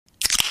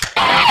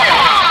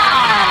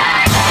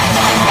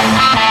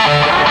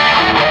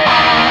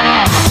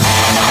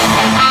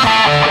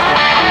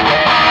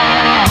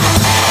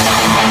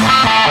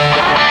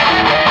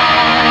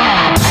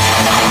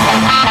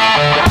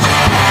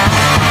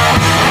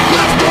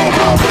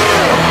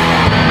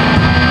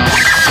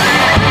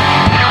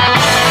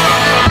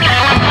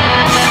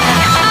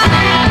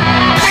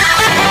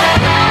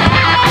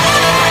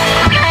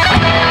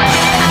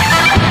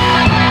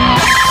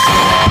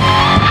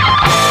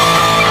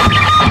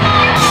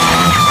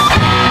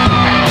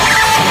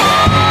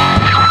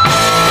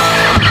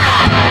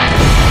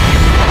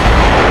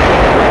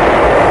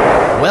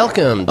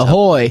welcome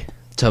Ahoy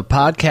to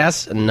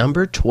podcast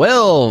number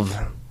 12.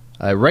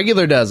 A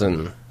regular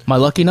dozen. My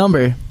lucky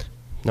number.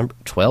 Number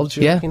 12 is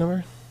your Yeah. lucky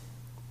number?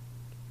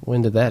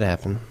 When did that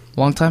happen?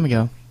 Long time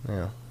ago.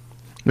 Yeah.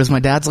 It was my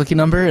dad's lucky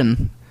number, and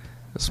it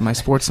was my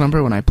sports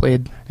number when I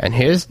played. And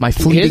here's My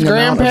fleeting his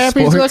amount of grandpappy's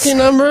sports. lucky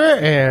number.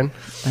 And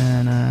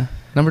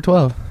Number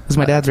 12. It was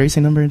my dad's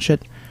racing number and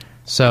shit.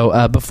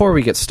 so before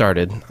we get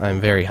started, I'm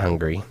very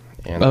hungry.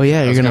 And Oh, yeah,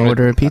 I you're was going to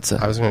order a pizza.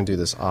 I was going to do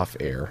this off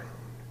air.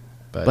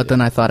 But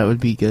then I thought it would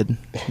be good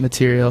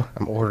material.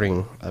 I'm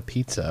ordering a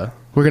pizza.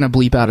 We're going to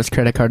bleep out his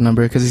credit card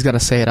number because he's got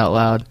to say it out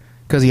loud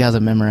because he has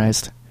it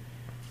memorized.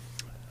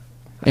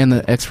 And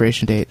the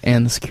expiration date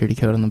and the security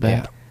code on the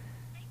back.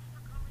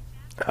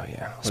 Yeah. Oh,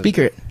 yeah.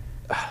 Speaker it.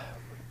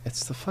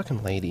 It's the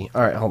fucking lady.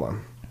 All right, hold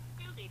on.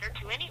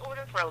 To any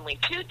order for only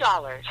 $2.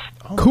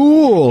 Oh,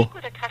 Cool. Speak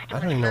with a customer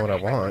I don't even know what I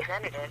service want.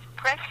 representative,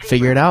 press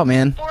Figure it 0. out,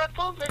 man. For a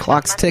full list of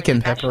Clock's customer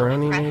ticking. specials,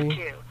 Pepperoni, press maybe?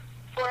 2.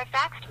 For a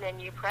faxed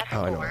menu, press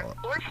Oh, I know 4. what I want.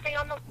 Or stay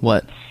on the...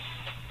 What?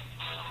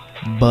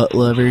 Butt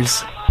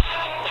lovers.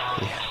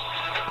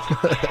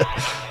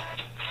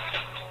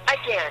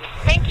 Again,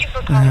 thank you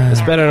for calling.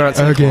 It's better not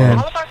to Again.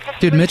 All of our customer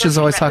Dude, Mitch is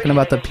always service talking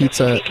about the representatives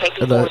pizza, will be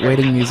taking the orders.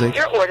 waiting music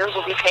Your order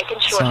will be taken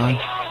shortly. song.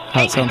 How it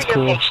Thank you sounds for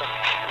your cool. patience.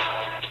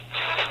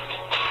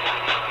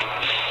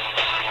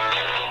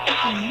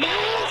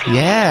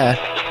 Yeah.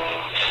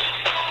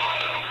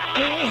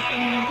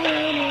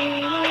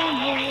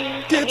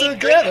 Get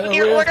together with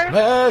your order.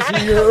 Add a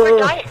Coke or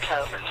Diet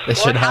Coke. They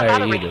should Or how hire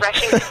about a you to-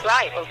 refreshing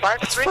Sprite or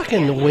Barq's It's fruit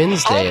fucking juice?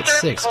 Wednesday All at served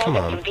 6. cold Come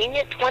in on.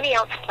 Convenient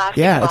 20-ounce plastic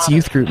Yeah, it's bottles.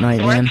 youth group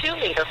night, Or man. a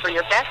 2-liter for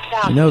your best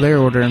value. You know they're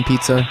ordering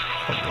pizza.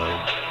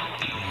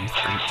 Youth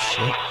group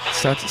shit.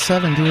 Starts at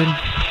 7, dude.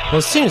 Well,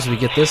 as soon as we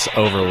get this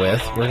over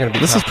with, we're going to be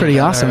This is talking pretty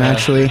about awesome, our,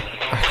 actually.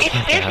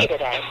 It's busy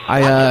today.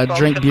 I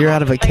drank beer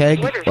out of a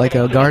keg, like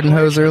a garden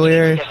hose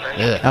earlier,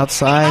 Ugh.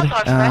 outside,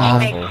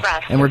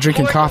 and we're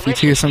drinking coffee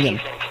too, so I'm getting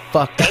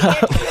fucked up.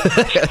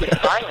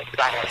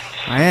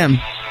 I am.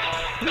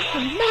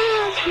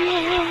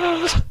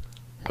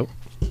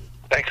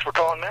 Thanks for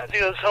calling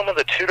Mazzio's, home of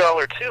the $2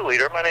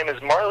 2-liter. My name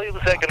is Marley.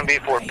 Was that going to be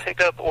for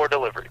pickup or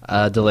delivery?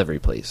 Delivery,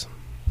 please.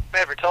 May I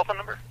have your telephone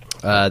number?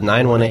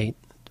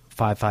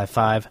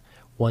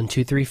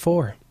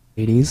 918-555-1234.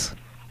 Ladies.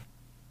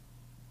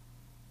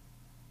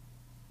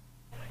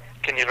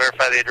 Can you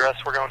verify the address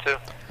we're going to?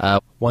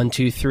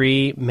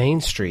 123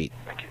 Main Street.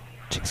 Thank you.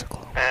 Chicks are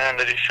cool. And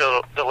did you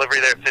show delivery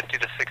there 50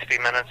 to 60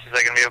 minutes? Is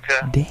that going to be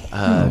okay?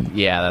 Damn.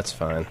 Yeah, that's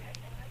fine.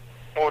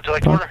 What would you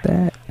like to Fuck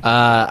order?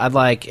 that. I'd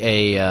like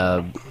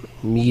a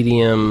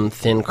medium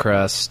thin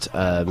crust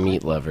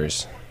meat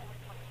lovers.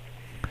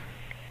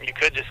 You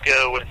could just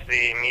go with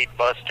the Meat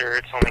Buster.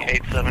 It's only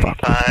 $8.75.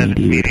 Fuck me, It's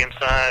dude. medium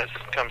size.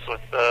 Comes with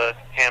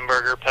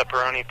hamburger,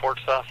 pepperoni, pork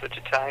sausage,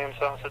 Italian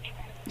sausage.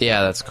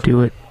 Yeah, that's cool.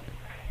 Do it.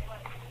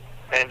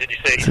 And did you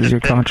say This you is said your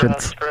thin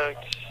conscience. crust,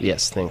 correct?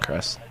 Yes, thin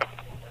crust.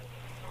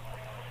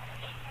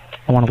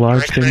 I want a large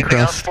Correct, thin anything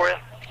else crust. for you?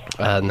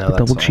 No, that's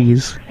Double all.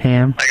 cheese,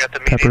 ham, I got the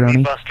medium pepperoni.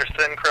 Meat Buster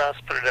thin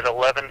crust. Put it at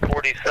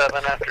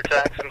 $11.47 after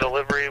tax and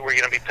delivery. We're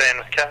going to be paying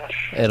with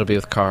cash. It'll be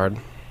with card.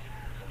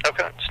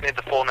 Okay. Just need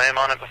the full name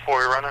on it before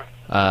we run it.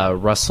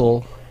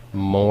 Russell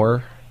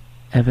Moore.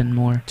 Evan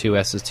Moore. 2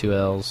 S's, 2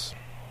 L's.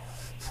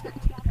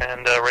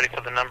 And ready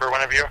for the number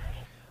whenever you're.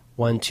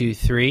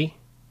 123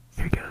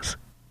 Here it goes.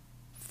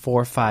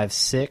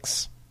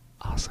 456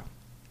 Awesome.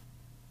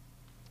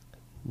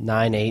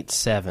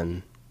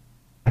 987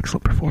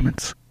 Excellent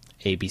performance.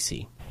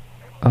 ABC.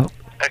 Oh,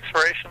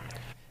 Expiration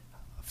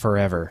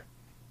Forever.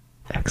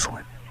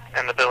 excellent.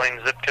 and the billing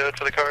zip code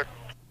for the card.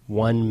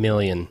 1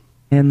 million.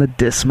 And the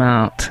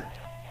dismount.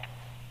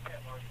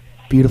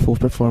 Beautiful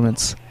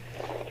performance.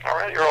 All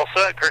right, you're all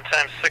set. Current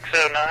time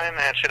 6:09,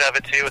 and should have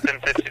it to you within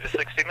 50 to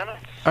 60 minutes.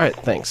 All right,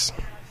 thanks.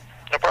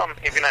 No problem.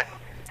 You good night.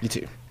 You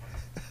too.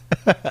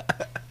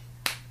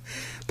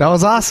 That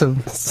was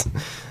awesome.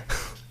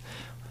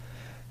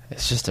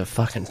 It's just a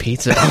fucking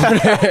pizza.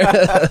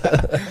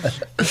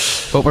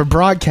 But we're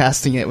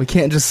broadcasting it. We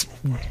can't just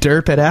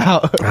derp it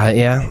out.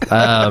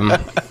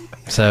 Yeah.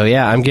 So,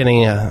 yeah, I'm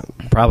getting,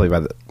 probably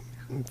by the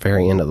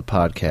very end of the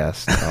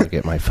podcast, I'll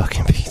get my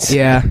fucking pizza.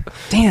 Yeah.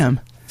 Damn.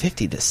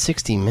 50 to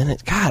 60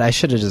 minutes. God, I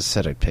should have just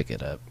said I'd pick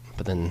it up.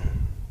 But then...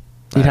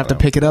 You'd have to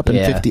pick it up in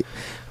Yeah. 50.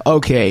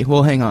 Okay,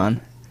 well, hang on.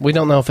 We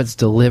don't know if it's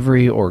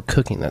delivery or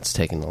cooking that's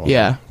taking the long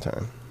Yeah.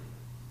 time.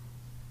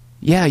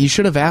 Yeah, you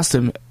should have asked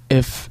him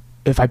if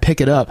I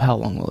pick it up, how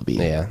long will it be?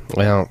 Yeah.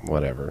 Well,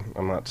 whatever.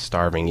 I'm not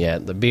starving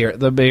yet. The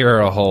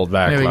beer will hold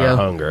back There we my go.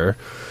 hunger.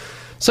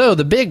 So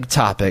the big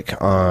topic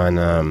on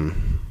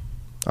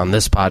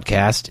this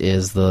podcast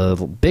is the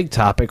big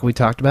topic we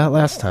talked about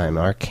last time,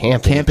 our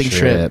camping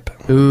Trip.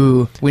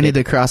 Ooh, we need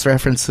to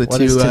cross-reference the What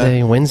two. is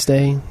today?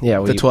 Wednesday? Yeah,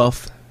 The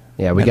 12th.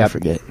 Yeah, we Never got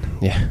forget.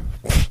 Yeah,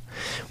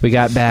 we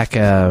got back.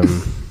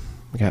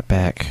 We got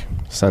back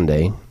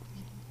Sunday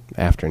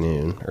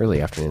afternoon,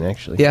 early afternoon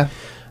actually. Yeah.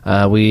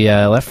 We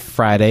left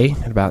Friday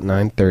at about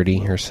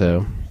 9:30 or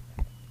so.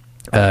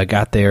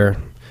 Got there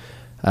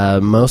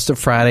Most of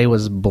Friday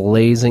was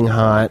blazing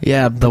hot.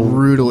 Yeah,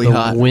 brutally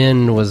hot. The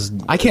wind was...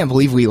 I can't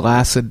believe we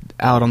lasted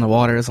out on the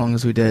water as long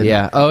as we did.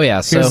 Yeah. Oh,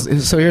 yeah. So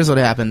here's what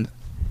happened.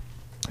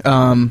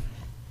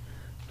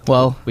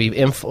 Well, we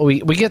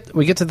get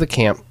to the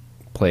camp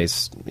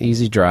place.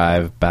 Easy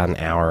drive, about an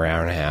hour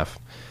and a half.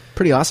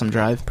 pretty awesome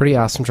drive. Pretty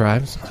awesome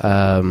drives.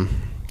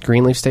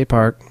 Greenleaf State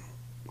Park.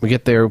 We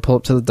get there. We pull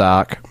up to the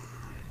dock.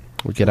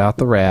 We get out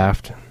the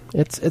raft.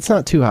 It's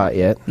not too hot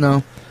yet.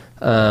 No.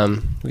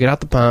 We get out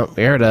the pump.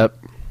 We air it up.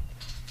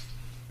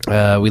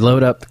 We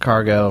load up the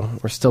cargo.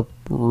 We're still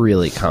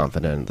really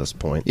confident at this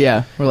point.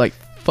 Yeah, we're like,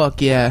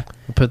 fuck yeah.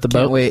 We put the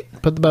Can't boat.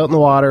 wait. Put the boat in the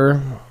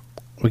water.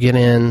 We get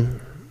in.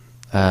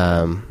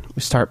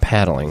 We start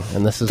paddling,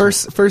 and this is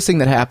First thing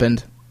that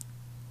happened.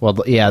 Well,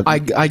 yeah, I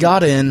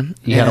got in.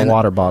 you had a and-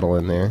 water bottle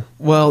in there.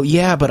 Well,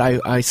 yeah, but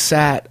I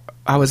sat.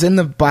 I was in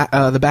the back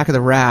of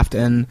the raft,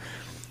 and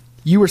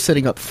you were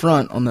sitting up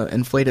front on the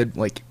inflated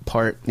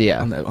part.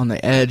 Yeah. On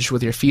the edge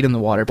with your feet in the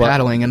water,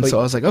 paddling. And so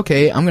I was like,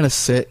 okay, I'm gonna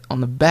sit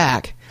on the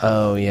back.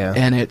 Oh yeah,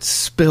 And it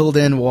spilled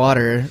in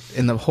water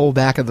in the whole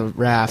back of the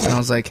raft, and I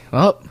was like,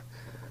 oh,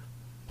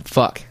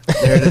 fuck,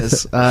 there it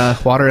is,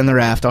 water in the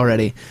raft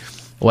already.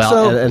 well,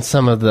 so- and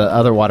some of the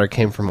other water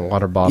came from a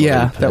water bottle.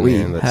 Yeah, put that in we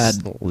there that's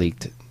had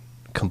leaked,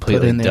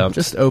 completely in there, dumped.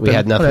 just open, We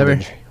had nothing.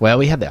 whatever. Well,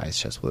 we had the ice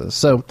chest with us,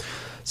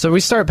 so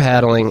we start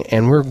paddling,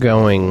 and we're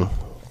going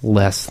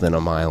less than a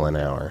mile an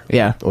hour.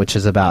 Yeah. which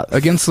is about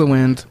Against the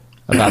wind,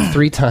 about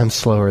 3 times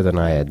slower than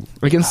I had.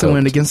 against the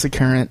wind, hoped. against the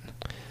current.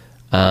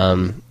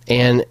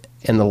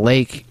 And the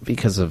lake,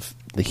 because of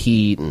the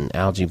heat and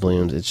algae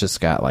blooms, it's just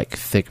got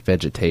thick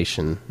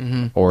vegetation.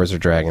 Mm-hmm. Oars are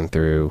dragging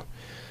through.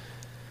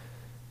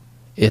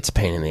 It's a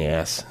pain in the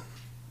ass.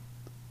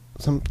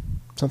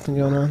 Something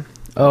going on?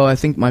 Oh, I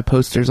think my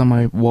posters on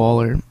my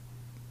wall are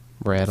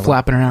Rattling.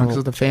 flapping around because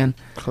of the fan.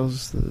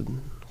 Close the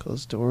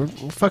door. We're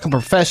fucking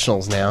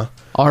professionals now.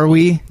 Are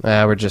we?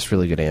 We're just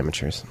really good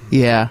amateurs.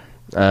 Yeah.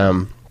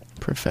 Um,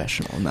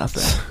 Professional,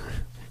 nothing.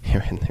 we're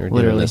doing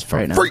Literally, this for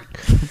right now. free.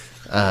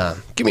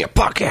 Give me a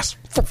podcast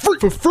for free.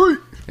 For free.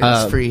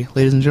 It's free,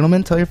 ladies and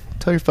gentlemen. Tell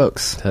your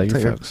folks. Tell your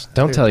folks.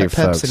 Don't tell your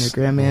peps folks. and your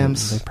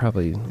grandmams, They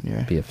probably and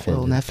your be offended.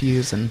 little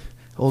nephews and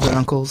older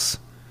uncles,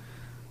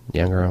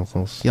 Younger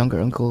uncles, younger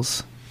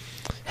uncles,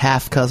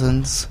 half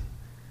cousins,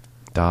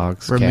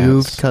 dogs,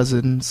 removed cats,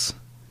 cousins,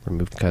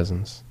 removed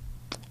cousins,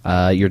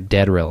 your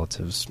dead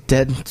relatives.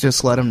 dead.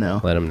 Just let them know.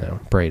 Let them know.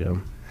 Braid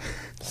them.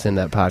 Send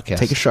that podcast.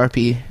 Take a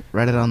Sharpie,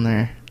 write it on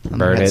their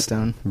burn it,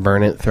 headstone.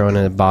 burn it, throw it in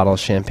a bottle of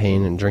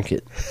champagne, and drink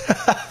it.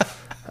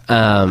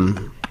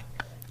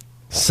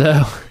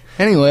 So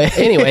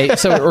Anyway,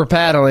 so we're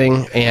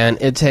paddling, and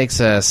it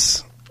takes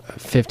us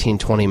 15,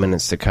 20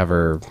 minutes to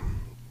cover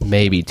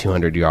maybe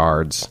 200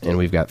 yards, and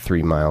we've got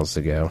 3 miles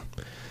to go,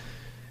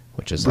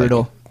 which is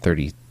Brutal. like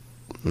 30.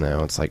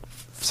 No, it's like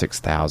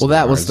 6,000. well,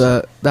 that yards.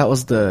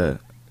 was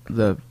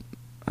the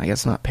I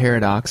guess not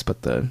paradox,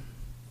 but the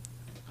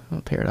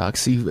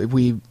paradox.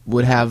 We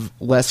would have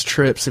less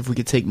trips if we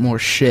could take more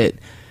shit,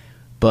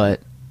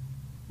 but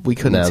we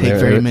couldn't No, take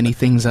very many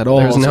things at all.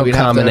 There's so no we'd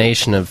have to-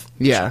 combination of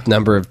Yeah.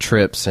 number of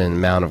trips and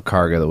amount of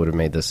cargo that would have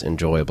made this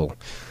enjoyable.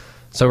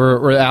 So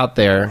we're out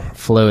there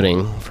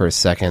floating for a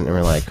second, and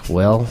we're like,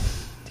 well,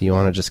 do you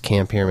want to just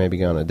camp here, maybe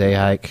go on a day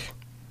hike?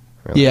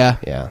 We're like, Yeah.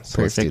 Yeah,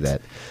 so let's do Perfect.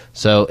 that.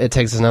 So it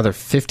takes us another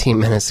 15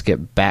 minutes to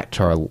get back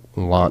to our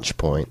launch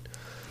point.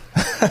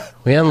 We Forgot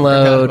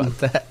unload. about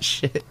that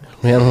shit.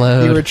 We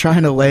unload. You were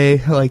trying to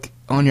lay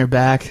on your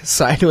back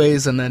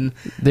sideways, and then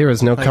There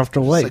was no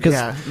comfortable way just like,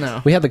 because yeah,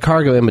 no. we had the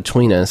cargo in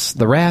between us.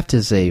 The raft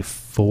is a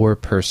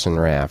 4-person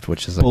raft,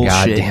 which is a Bullshit.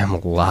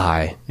 goddamn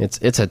lie.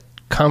 It's a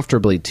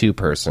comfortably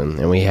 2-person,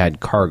 and we had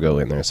cargo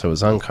in there, so it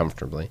was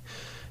uncomfortably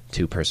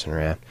 2-person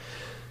raft.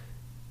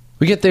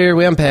 We get there,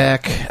 we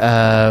unpack.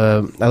 I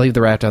leave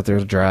the raft out there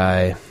to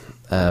dry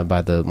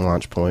by the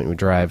launch point. We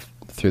drive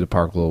through the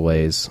park a little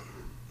ways,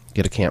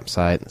 get a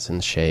campsite that's in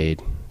the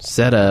shade,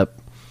 set up.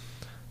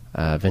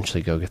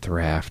 Eventually, go get the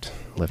raft,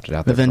 lift it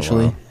out there.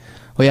 eventually. For a while.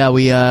 Well, yeah,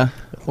 we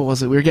what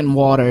was it? We were getting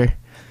water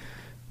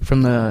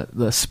from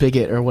the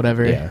spigot or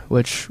whatever, Yeah.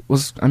 which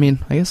was, I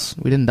mean, I guess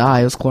we didn't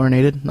die. It was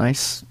chlorinated,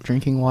 nice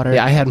drinking water.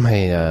 Yeah, I had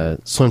my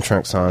swim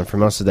trunks on for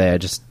most of the day. I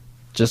just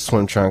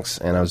swim trunks,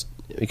 and I was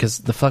because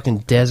the fucking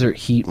desert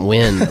heat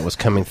wind that was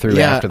coming through.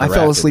 Yeah, after the I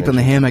fell raft asleep in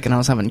the adventure. hammock and I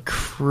was having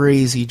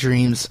crazy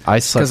dreams I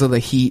slept- because of the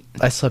heat.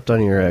 I slept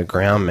on your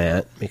ground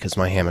mat because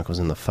my hammock was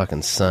in the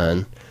fucking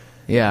sun.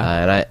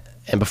 Yeah,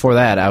 And before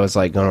that, I was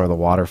like going over the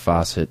water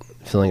faucet,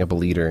 filling up a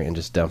liter, and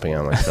just dumping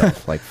on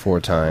myself like 4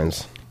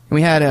 times.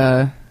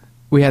 and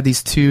we had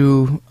these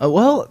two.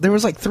 Well, there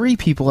was like 3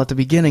 people at the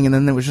beginning, and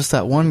then there was just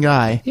that one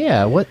guy.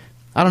 Yeah, what?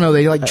 I don't know.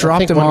 They I dropped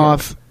think him one of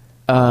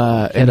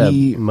off, Had and a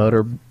he.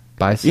 motor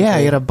bicycle. Yeah,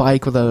 he had a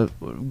bike with a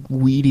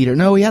weed eater.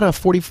 No, he had a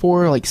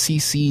 44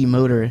 cc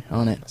motor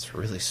on it. It's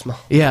really small.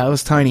 Yeah, it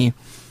was tiny.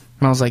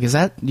 And I was like,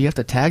 do you have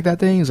to tag that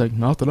thing? He's like,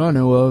 not that I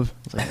know of. I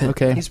was like,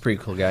 okay. He's a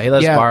pretty cool guy. He let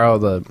us Yeah. borrow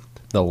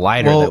the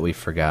lighter Well, that we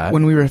forgot.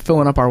 When we were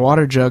filling up our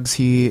water jugs,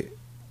 he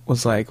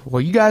was like,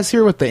 "Well, you guys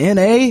here with the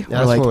NA?"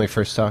 That's like, when we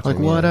first talked. like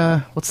to him, what?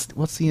 yeah.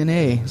 What's the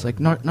NA? He's like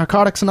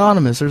Narcotics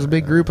Anonymous. There's a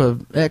big group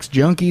of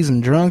ex-junkies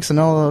and drunks and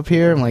all up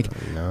here. I'm like,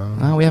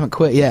 no, we haven't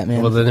quit yet,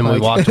 man. Well, then we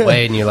Like, walked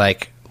away, and you're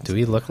like, "Do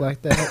we look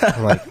like that?"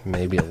 I'm like,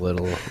 maybe a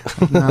little.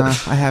 Nah,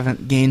 I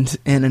haven't gained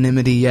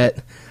anonymity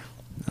yet.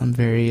 I'm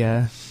very.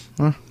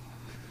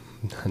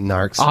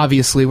 Narcs.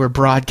 Obviously, we're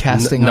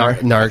broadcasting.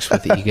 Narcs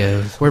with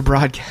egos. We're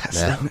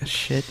broadcasting Yeah. this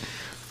shit.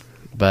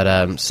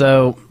 But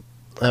so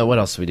what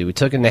else did we do? We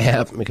took a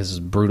nap because it was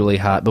brutally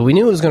hot, but we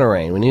knew it was going to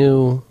rain. We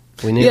knew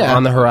Yeah.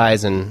 on the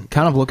horizon.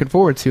 Kind of looking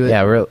forward to it.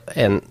 Yeah,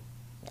 and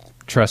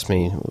trust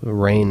me,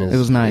 rain is. It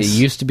was nice. It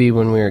used to be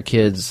when we were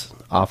kids,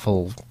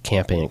 awful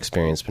camping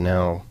experience, but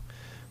now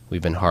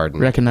we've been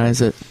hardened.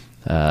 Recognize it.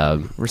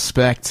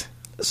 Respect.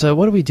 So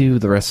what do we do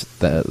the rest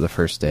of the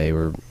first day?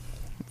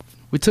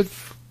 We took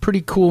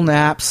pretty cool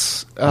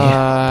naps.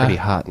 Pretty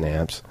hot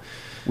naps.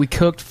 We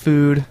cooked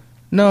food.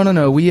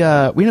 No. We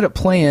ended up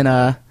playing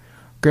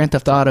Grand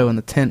Theft Auto in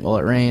the tent while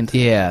it rained.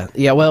 Yeah.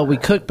 Well, we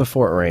cooked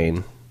before it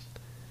rained,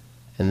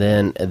 and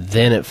then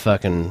it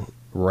fucking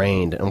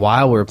rained. And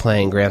while we were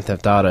playing Grand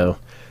Theft Auto,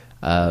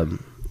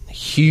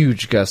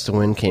 huge gust of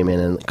wind came in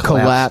and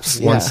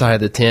collapsed one yeah. side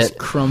of the tent, Just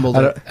crumbled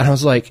and it. I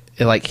was like,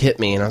 it like hit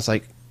me, and I was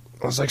like,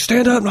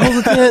 stand up and hold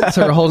the tent.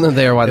 So we're holding it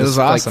there while It this was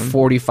awesome. like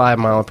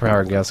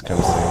 45-mile-per-hour gust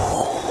comes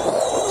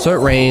through. So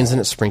it rains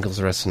and it sprinkles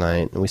the rest of the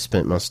night, and we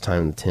spent most of the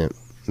time in the tent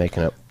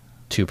making up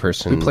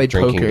two-person We played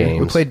drinking poker. games.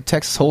 We played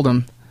Texas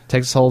Hold'em.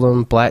 Texas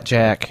Hold'em,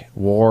 blackjack,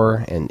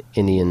 war, and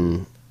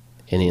Indian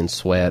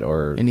sweat,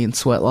 or Indian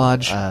Sweat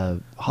Lodge.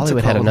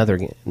 Hollywood had called? another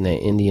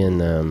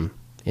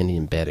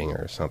Indian betting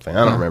or something.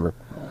 I don't remember.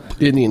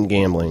 Indian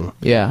gambling.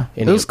 Yeah.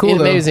 Indian, It was cool,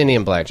 Maybe though. it was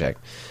Indian blackjack.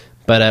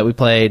 But we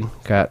played.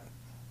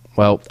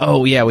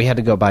 We had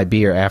to go buy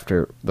beer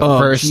after the Oh,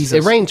 first. Jesus.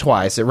 It rained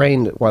twice. It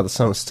rained while the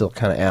sun was still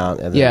kind of out,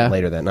 and then Yeah.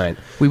 later that night.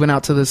 We went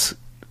out to this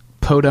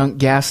podunk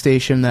gas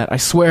station that I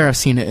swear I've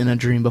seen it in a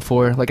dream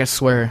before. Like, I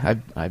swear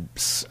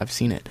I've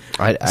seen it.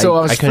 I So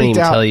I was couldn't freaked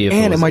even out, tell you. If it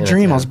and was in my in a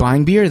dream I town. was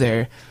buying beer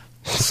there.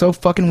 So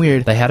fucking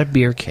weird. They had a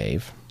beer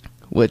cave.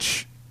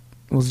 Which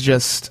was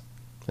just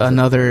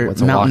another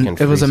what's a Mountain.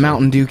 walk-in It was a freezer?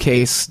 Mountain Dew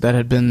case that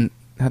had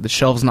the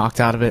shelves knocked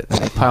out of it, and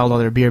they piled all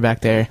their beer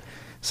back there.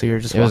 So you're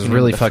just. It was walking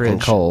really into the fucking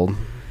fridge. cold.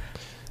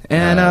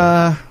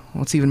 And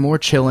what's even more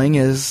chilling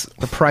is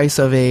the price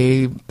of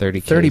a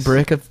 30 case.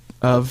 brick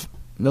of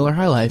Miller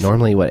High Life.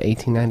 Normally, what,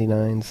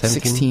 $18.99?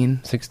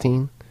 16.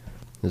 16?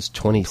 It was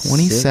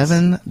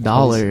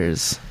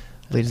 $27,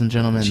 ladies and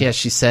gentlemen. Yeah,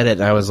 she said it,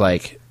 and I was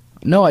like,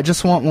 No, I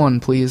just want one,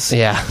 please.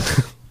 yeah.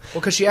 Well,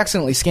 because she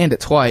accidentally scanned it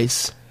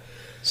twice.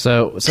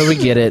 So we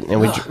get it, and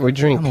we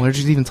drink. I'm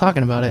allergic to even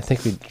talking about I it.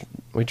 think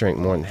we drank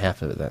more than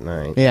half of it that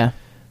night. Yeah,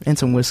 and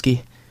some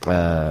whiskey.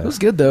 It was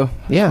good though. It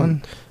was Yeah.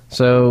 fun.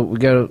 So we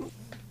go.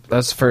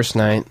 That's the first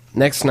night.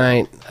 Next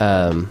night,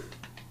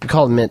 we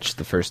called Mitch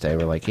the first day.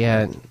 We're like,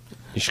 yeah,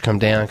 you should come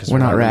down because We're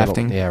not in the middle-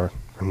 rafting. Yeah,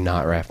 we're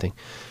not rafting.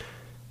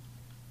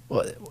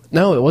 Well,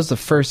 no, it was the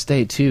first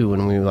day too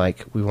when we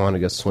wanted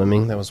to go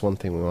swimming. That was one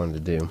thing we wanted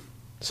to do.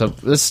 So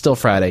this is still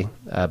Friday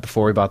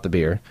before we bought the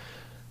beer.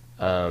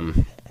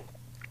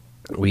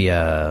 We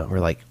were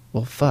like,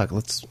 well, fuck,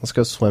 let's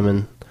go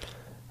swimming.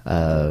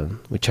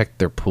 We checked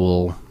their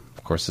pool.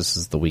 Of course, this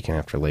is the weekend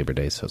after Labor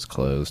Day, so it's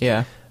closed.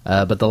 Yeah.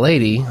 But the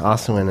lady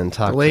also went and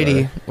talked The lady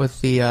to her,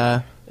 with the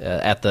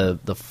at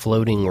the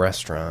floating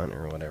restaurant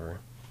or whatever.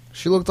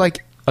 she looked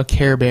like a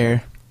Care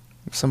Bear.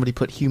 Somebody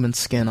put human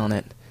skin on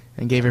it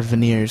and gave her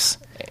veneers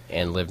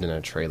And lived in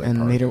a trailer and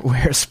park. made her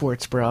wear a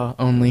sports bra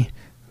only. It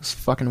was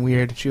fucking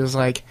weird. She was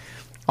like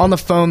on the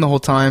phone the whole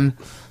time.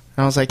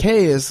 And I was like,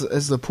 "Hey, is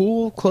the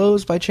pool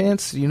closed by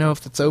chance? Do you know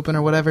if it's open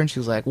or whatever?" And she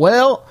was like,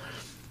 "Well,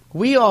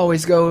 we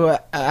always go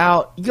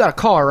out. You got a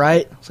car,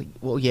 right?" I was like,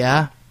 "Well,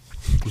 yeah."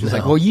 She was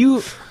like, "Well,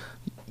 you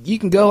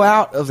can go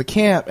out of the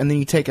camp and then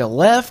you take a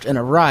left and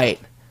a right."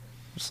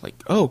 I was like,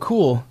 "Oh,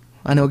 cool.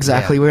 I know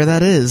exactly Yeah. where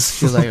that is."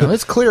 She was like, "Oh,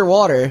 it's clear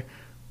water."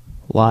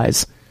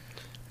 Lies.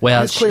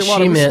 Well, It's clear she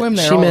water. We swim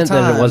there she all the meant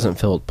that time. it wasn't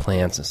filled with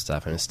plants and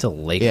stuff, and it's still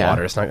lake Yeah.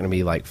 water. It's not going to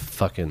be like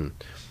fucking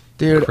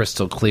Dude,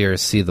 crystal clear,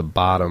 see the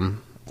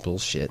bottom.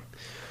 Bullshit.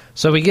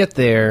 So we get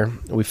there.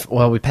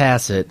 We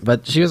pass it,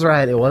 but she was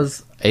right. It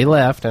was a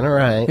left and a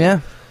right.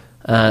 yeah.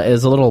 It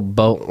was a little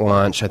boat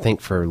launch, I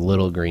think, for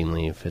Little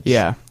Greenleaf.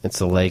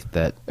 It's a lake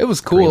that It was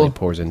cool. Greenleaf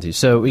pours into.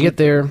 So we get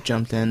there.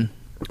 Jumped in.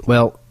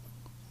 Well,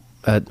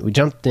 we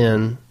jumped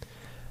in.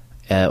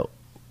 We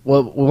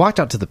walked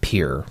out to the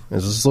pier. It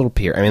was this little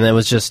pier. I mean, that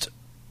was just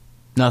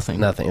Nothing.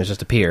 nothing. It was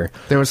just a pier.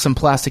 There was some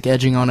plastic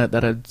edging on it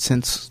that had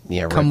since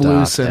come ripped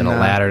loose off, and a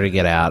ladder to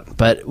get out.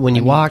 But when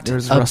you walked there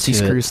was up rusty to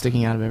screws it,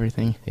 sticking out of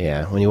everything.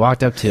 yeah, when you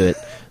walked up to it,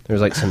 there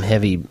was like some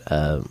heavy,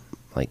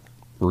 like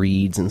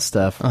reeds and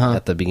stuff Uh-huh.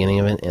 at the beginning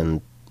of it,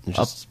 and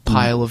just A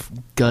pile of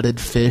gutted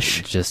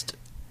fish. just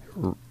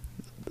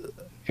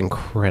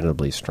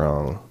incredibly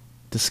strong.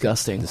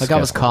 Disgusting. Like I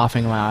was Disgusting.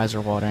 coughing, my eyes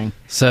are watering.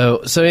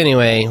 So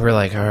anyway, we're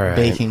like, all right.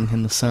 Baking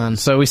in the sun.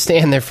 So we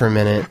stand there for a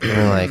minute, and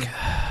we're like,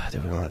 do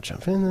we want to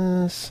jump in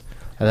this?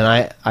 And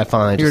then I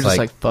finally You were just just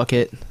like, fuck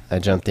it. I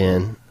jumped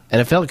in,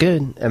 and it felt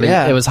good. I mean,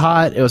 Yeah. it was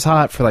hot. It was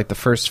hot for like the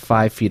first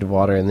 5 feet of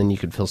water, and then you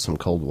could feel some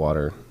cold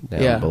water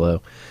down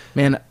below.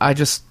 Man, I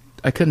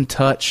couldn't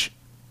touch.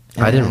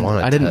 I didn't want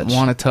to. I didn't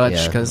want to touch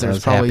Yeah, because I there's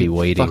was probably happy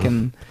waiting.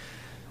 fucking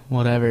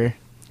whatever.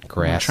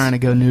 Grass. Trying to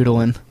go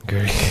noodling.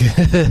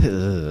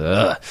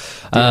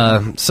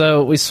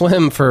 So we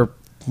swim for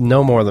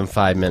no more than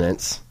 5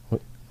 minutes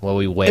while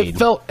we wade. It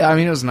felt. I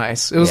mean, it was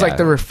nice. It was Yeah. like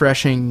the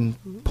refreshing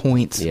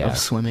point Yeah. of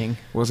swimming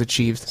was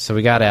achieved. So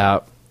we got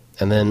out,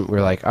 and then we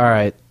were like, all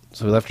right.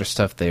 So we left our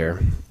stuff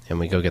there, and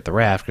we go get the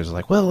raft because we're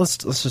like, well, let's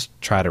just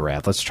try to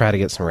raft. Let's try to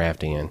get some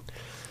rafting in.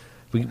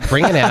 We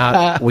bring it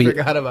out. We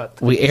Forgot about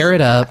that. we air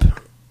it up,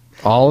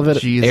 all of it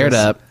Jesus. aired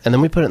up, and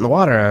then we put it in the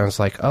water. And I was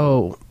like,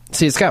 oh,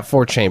 see, it's got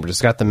 4 chambers.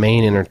 It's got the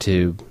main inner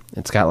tube.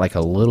 It's got like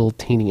a little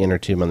teeny inner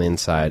tube on the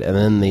inside, and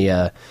then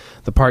the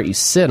part you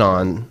sit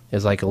on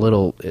is like a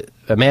little.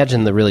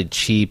 Imagine the really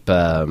cheap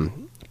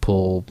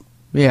pool.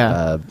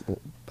 Yeah.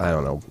 I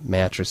don't know,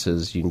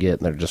 mattresses you can get.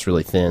 And they're just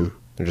really thin.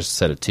 They're just a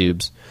set of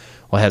tubes.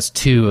 Well, it has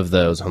 2 of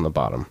those on the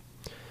bottom.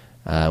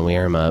 We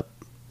air them up,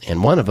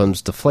 and one of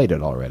them's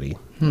deflated already.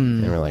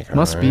 And we're like,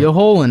 Must all be right. a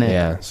hole in it.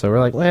 Yeah, so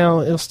we're like,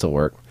 well, it'll still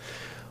work.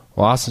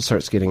 Well, Austin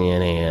starts getting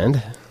in,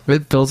 and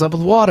It fills up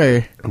with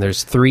water.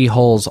 there's 3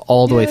 holes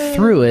all the way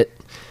through it,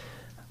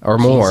 or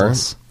more.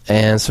 Jesus.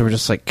 And so we're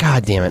just like,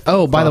 God damn it.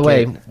 Oh, by the Fuck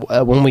way,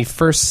 it. when we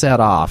first set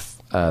off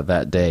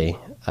that day,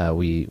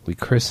 we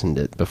christened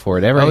it before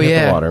it ever hit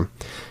yeah. the water.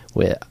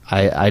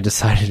 I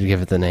decided to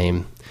give it the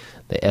name,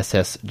 the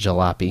SS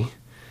Jalopy,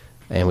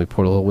 and we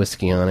poured a little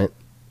whiskey on it.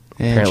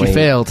 And she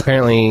failed.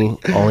 Apparently,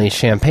 only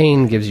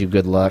champagne gives you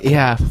good luck.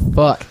 Yeah,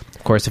 fuck.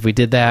 Of course, if we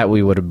did that,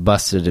 we would have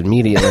busted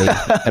immediately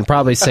and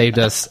probably saved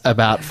us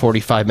about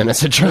 45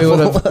 minutes of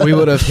trouble. We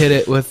would have hit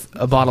it with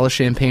a bottle of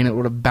champagne. It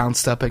would have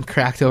bounced up and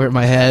cracked over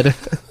my head.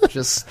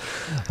 Just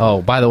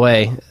Oh, by the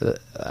way,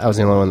 I was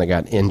the only one that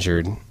got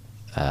injured.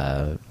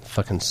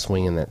 Fucking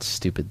swinging that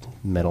stupid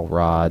metal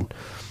rod.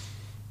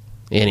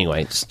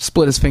 Anyway,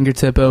 split his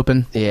fingertip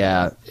open.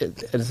 yeah,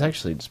 it's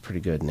actually it's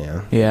pretty good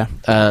now. Yeah.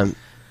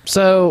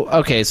 So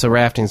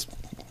rafting's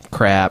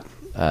crap.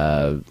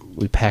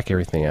 We pack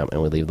everything up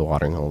and we leave the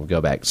watering hole. We go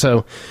back.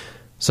 So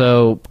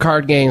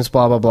card games,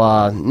 blah blah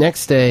blah.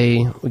 Next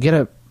day we get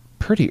up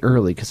pretty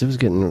early because it was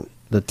getting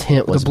the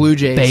tent was The Blue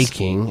Jays.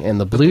 baking, and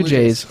the Blue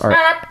Jays are.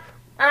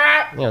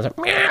 It's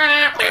like,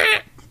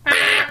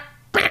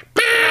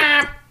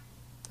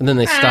 and then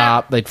they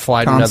stop. They'd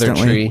fly to another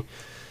Constantly. tree,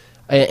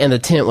 and the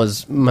tent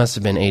must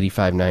have been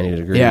 85, 90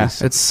 degrees. Yeah,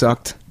 it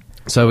sucked.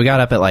 So we got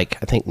up at I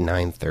think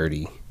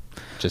 9:30.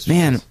 Just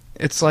Man,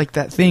 it's like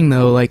that thing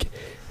though. Like,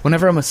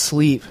 whenever I'm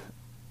asleep,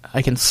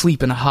 I can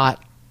sleep in a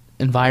hot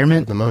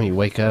environment. the moment you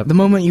wake up, The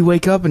moment you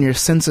wake up and your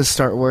senses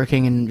start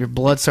working and your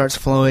blood starts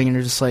flowing and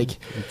you're just like,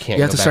 can't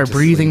you have go to back start to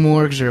breathing sleep.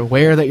 more because you're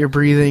aware that you're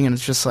breathing, and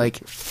it's just like,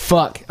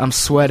 fuck, I'm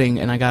sweating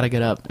and I gotta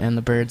get up, and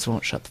the birds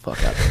won't shut the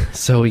fuck up.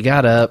 So we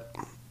got up.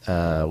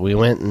 We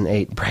went and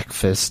ate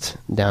breakfast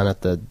down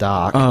at the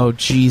dock. Oh,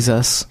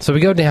 Jesus. So we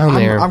go down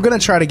there. I'm gonna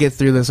try to get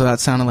through this without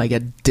sounding like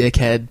a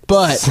dickhead,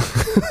 but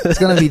it's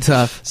gonna be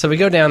tough. So we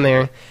go down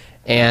there,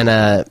 and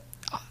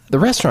the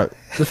restaurant,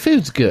 the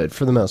food's good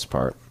for the most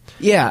part.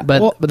 Yeah,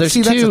 But there's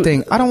see, that's two- the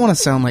thing. I don't want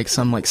to sound like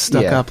some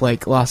stuck Yeah. up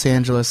like Los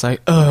Angeles, like,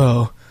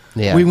 oh,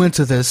 Yeah. we went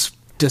to this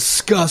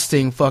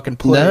disgusting fucking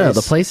place. No,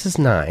 the place is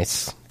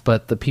nice,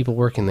 but the people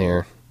working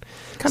there.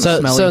 kind of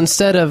smelly. So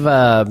instead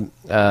of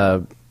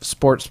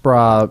Sports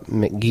Bra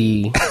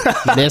McGee,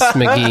 Miss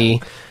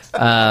McGee,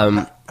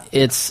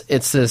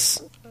 it's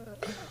this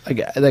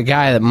the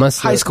guy that must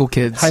high school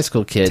kid,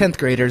 10th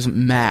graders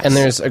max. and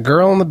there's a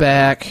girl in the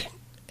back,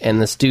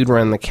 and this dude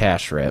running the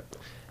cash rep,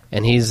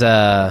 and he's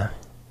not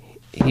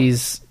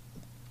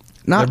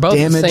they're both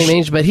damaged. the same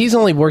age, but he's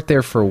only worked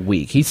there for a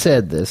week. He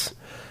said this,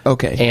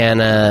 Okay, and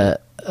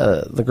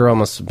the girl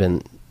must have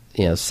been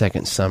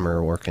second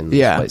summer working. This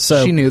yeah, place.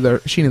 So she knew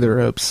the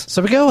ropes.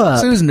 So we go up.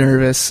 So he was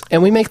nervous.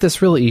 And we make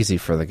this real easy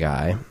for the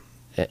guy.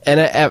 And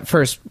at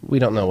first, we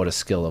don't know what his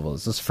skill level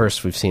is. This is the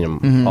first we've seen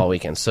him all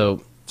weekend.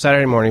 So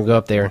Saturday morning, we go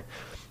up there,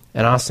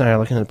 and Austin and I are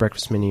looking at the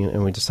breakfast menu,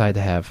 and we decide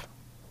to have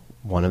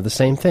one of the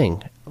same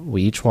thing.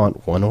 We each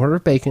want one order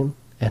of bacon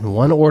and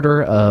one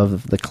order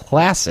of the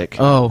classic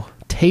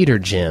tater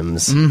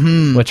gems,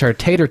 which are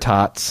tater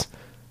tots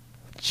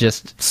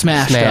just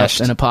Smashed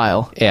up in a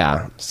pile.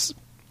 Yeah.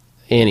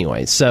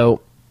 Anyway,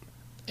 so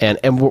and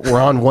we're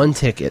on one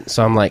ticket,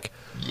 so I'm like,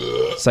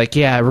 it's like,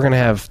 yeah, we're gonna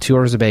have 2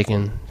 orders of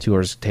bacon, 2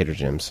 orders of tater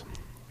gems.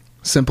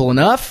 Simple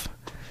enough.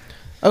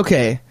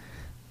 Okay,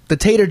 the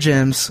tater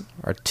gems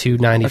Are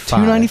 $2.95. are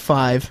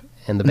 $2.95,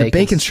 And the bacon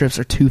bacon's- strips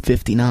are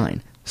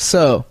 $2.59.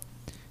 So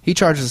he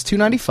charges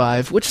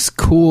 $2.95, which is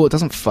cool. It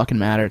doesn't fucking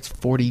matter. It's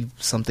 40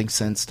 something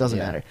cents. Doesn't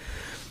Yeah. matter.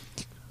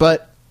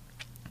 But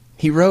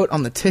he wrote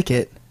on the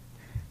ticket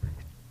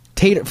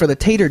for the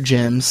tater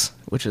gems,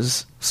 which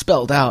is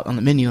spelled out on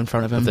the menu in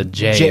front of him. With a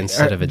J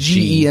instead of a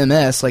G.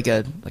 GEMS, like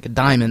a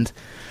diamond.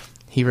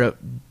 He wrote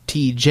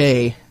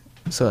TJ,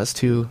 so as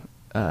to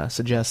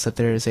suggests that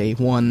there is a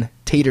one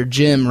Tater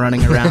Jim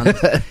running around.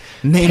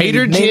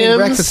 Tater naming Jims?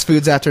 breakfast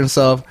foods after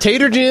himself.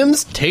 Tater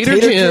Jims, Tater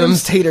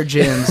Jims. Tater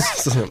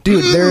Jims.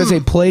 Dude, there is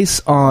a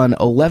place on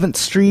 11th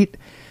Street,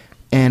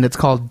 and it's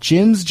called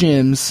Jim's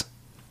Gyms,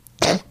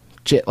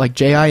 like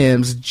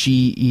Jims,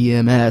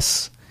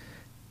 Gems.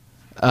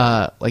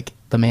 Like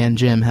the man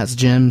Jim has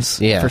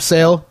gyms for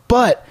sale,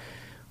 but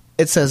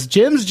it says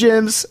Jim's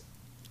Gyms,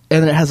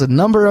 and it has a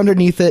number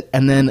underneath it,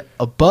 and then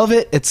above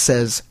it, it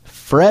says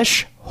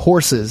Fresh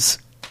Horses.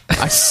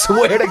 I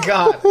swear to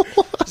God. I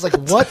was like,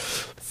 what?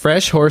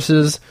 Fresh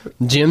Horses,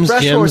 Jim's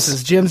Fresh Gyms.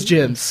 Horses, Jim's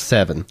Gyms.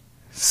 7.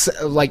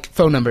 Like,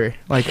 phone number.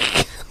 Like,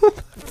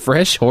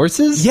 Fresh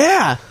Horses?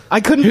 yeah. I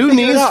couldn't Who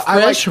figure it needs out.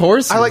 fresh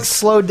horses? I like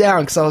slowed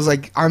down because I was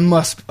like,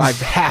 I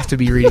have to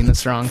be reading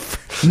this wrong.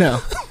 No.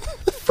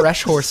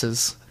 Fresh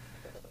Horses.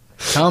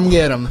 Come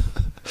get them.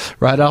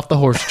 Right off the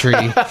horse tree.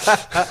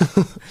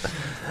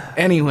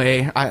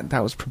 Anyway,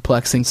 that was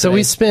perplexing. So today.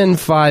 we spend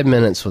 5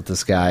 minutes with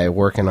this guy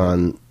working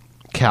on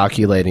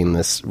calculating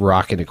this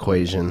rocket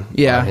equation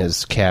on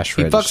his cash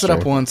he register. fucks it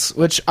up once,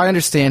 which I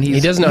understand. He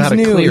doesn't know how to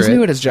new. clear He's it.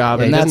 new at his job,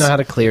 Yeah, and he doesn't that's know how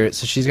to clear it,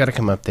 so she's got to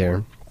come up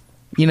there.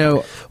 you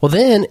know.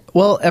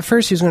 Well, at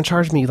first he was going to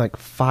charge me like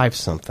 5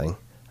 something,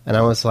 and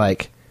I was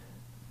like,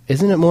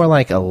 "Isn't it more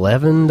like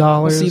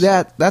 $11?" See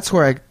that's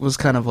where I was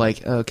kind of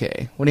like,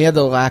 okay, when he had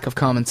the lack of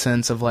common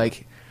sense of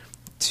like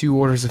 2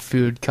 orders of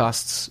food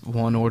costs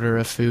 1 order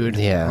of food.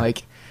 Yeah.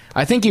 Like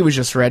I think he was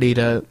just ready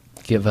to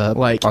give up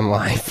like on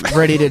life.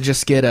 ready to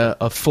just get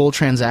a full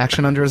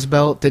transaction under his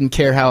belt. Didn't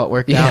care how it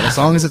worked out. As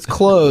long as it's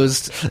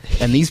closed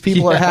and these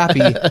people are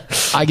happy,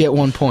 I get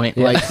 1 point.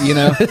 Yeah. Like, you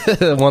know?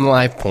 1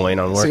 life point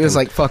on working. So he was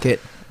like, fuck it.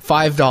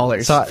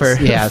 $5 So- for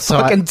yeah, so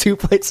fucking 2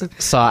 plates.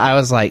 So I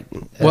was like,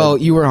 Well,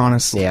 you were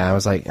honest. yeah, I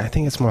was like, I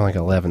think it's more like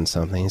 11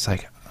 something. He's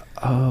like,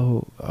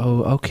 oh,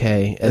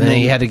 okay. And then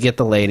he had to get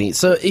the lady.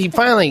 So he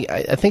finally,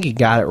 I think he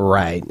got it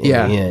right in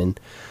Yeah. the end.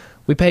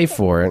 We pay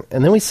for it,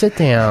 and then we sit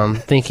down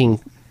thinking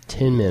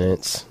 10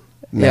 minutes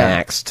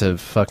max to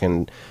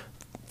fucking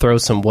throw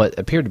some what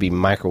appeared to be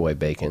microwave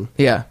bacon.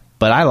 Yeah.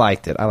 But I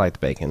liked it. I liked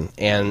the bacon.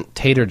 And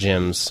Tater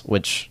Jims,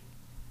 which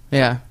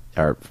Yeah.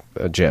 are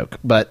a joke.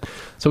 But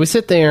so we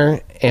sit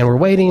there and we're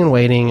waiting, and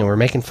we're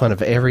making fun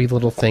of every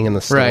little thing in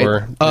the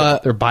store.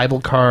 Right. Their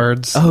Bible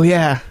cards. Oh,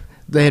 yeah.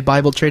 They had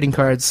Bible trading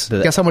cards.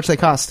 Did they- Guess how much they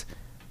cost?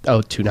 Oh,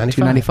 $2.95.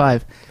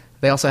 $2.95.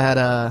 They also had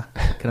an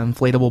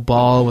inflatable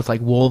ball with like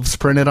wolves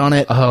printed on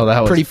it. Oh, that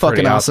was pretty fucking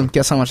pretty awesome. awesome.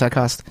 Guess how much that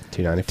cost?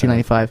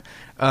 $2.95.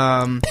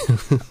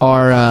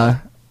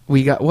 $2.95.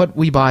 We got what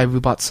we buy. We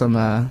bought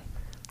some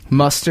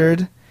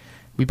mustard.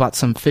 We bought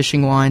some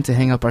fishing line to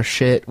hang up our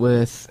shit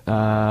with.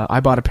 I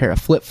bought a pair of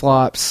flip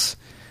flops.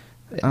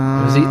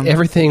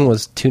 Everything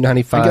was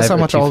 $2.95. I guess how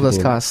much all of those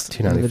 $2.50. cost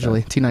 $2.95.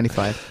 individually? $2.95.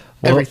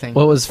 Well, Everything.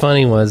 What was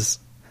funny was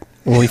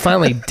when we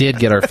finally did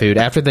get our food,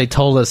 after they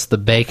told us the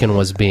bacon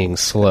was being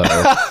slow,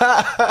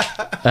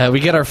 we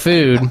get our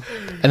food, and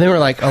then we're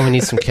like, oh, we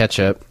need some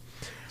ketchup.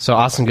 So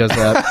Austin goes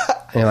up,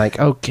 and like,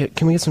 oh,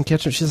 can we get some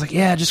ketchup? She's like,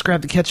 yeah, just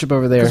grab the ketchup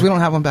over there. Because we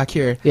don't have one back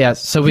here. Yeah,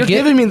 so we You're get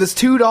giving me this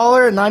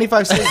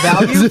 $2.95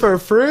 value for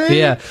free?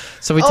 yeah.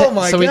 So we Oh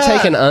my we God.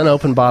 take an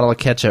unopened bottle of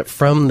ketchup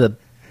from the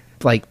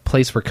like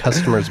place where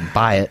customers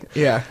buy it.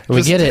 Yeah. And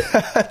we get it.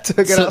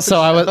 Took it off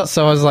the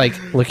So I was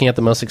like looking at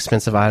the most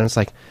expensive items,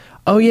 like,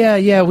 oh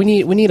yeah, we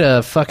need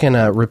a fucking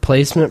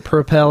replacement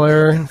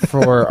propeller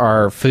for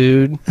our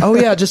food. Oh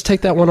yeah, just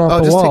take that one off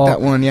the just wall. take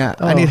that one, yeah.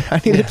 I need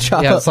to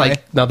chop Yeah, up it's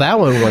like now that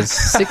one was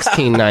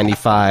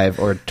 $16.95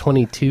 or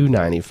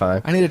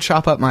 $22.95. I need to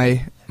chop up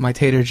my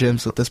Tater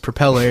Jims with this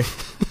propeller.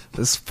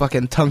 This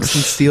fucking tungsten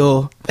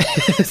steel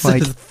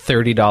like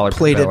 $30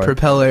 plated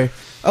propeller.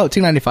 Oh,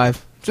 $2.95.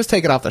 Just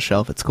take it off the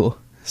shelf. It's cool.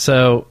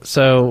 So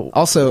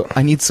Also,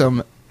 I need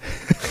some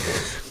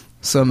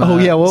Oh,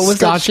 yeah, what was that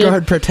Scotch shit?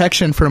 Guard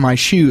protection for my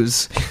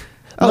shoes.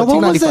 no, Oh,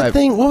 what was that $2.95.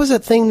 thing? What was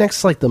that thing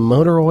next to like the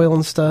motor oil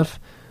and stuff?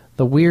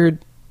 The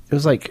weird. It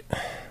was like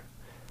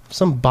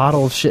some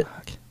bottle of shit.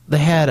 They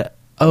had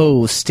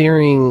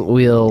steering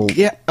wheel.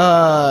 Yeah,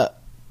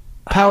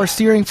 power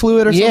steering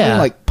fluid or something, Yeah.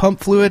 like pump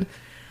fluid.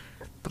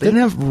 But they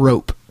didn't have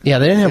rope. Yeah,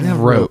 they didn't have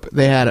rope.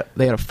 They had a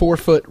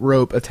 4-foot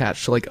rope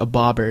attached to like a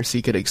bobber, so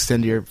you could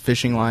extend your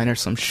fishing line or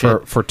some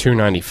shit. For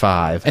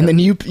 $2.95. And then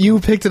you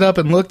picked it up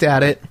and looked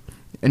at it,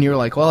 and you were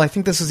like, "Well, I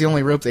think this is the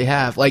only rope they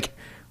have." Like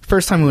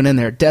first time we went in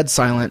there, dead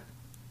silent.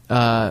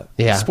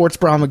 Sports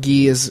Bra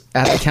McGee is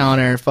at the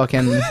counter,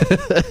 fucking,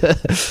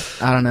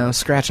 I don't know,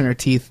 scratching her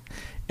teeth.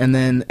 And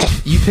then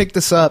you pick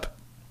this up,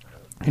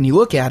 and you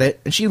look at it,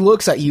 and she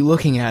looks at you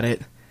looking at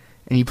it,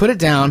 and you put it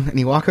down, and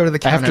you walk over to the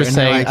counter. After and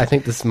saying, you're like, I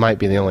think this might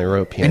be the only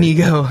rope here. and you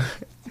go,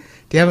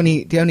 do you have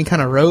any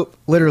kind of rope?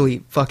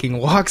 Literally fucking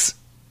walks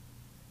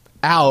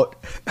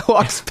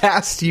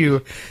past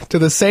you to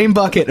the same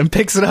bucket and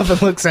picks it up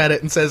and looks at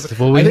it and says,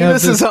 Well, we I think have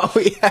this is all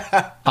we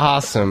have.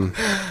 Awesome.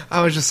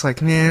 I was just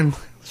like, man,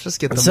 let's just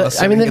get the So,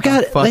 mustard I mean, and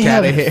get the fuck they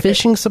out have of here.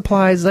 fishing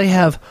supplies. They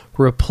have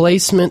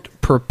replacement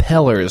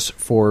propellers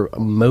for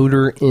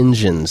motor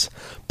engines,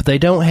 but they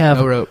don't have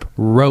No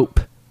rope.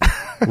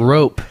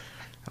 Rope.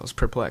 I was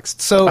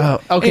perplexed. So,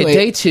 okay, anyway,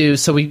 day 2.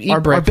 So we eat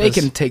our breakfast.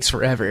 bacon takes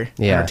forever.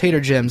 Yeah. Our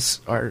tater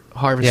gems are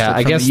harvested Yeah,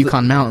 I from guess the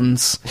Yukon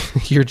mountains.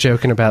 You're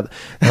joking about.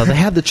 They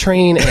had to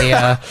train They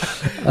had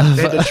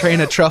to train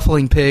a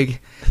truffling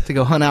pig to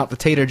go hunt out the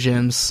tater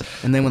gems,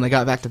 and then when they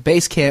got back to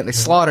base camp, they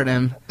slaughtered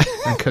him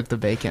and cooked the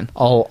bacon.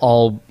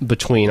 all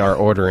between our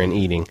order and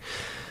eating.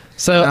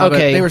 So No, but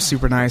okay, they were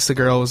super nice. The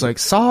girl was like,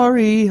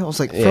 "Sorry." I was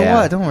like, "For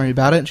Yeah. what? Don't worry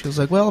about it." And she was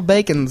like, "Well,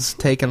 bacon's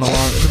taking a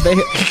long.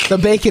 The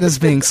bacon is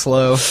being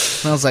slow."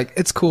 And I was like,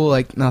 "It's cool.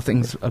 Like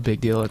nothing's a big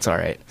deal. It's all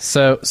right."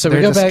 So we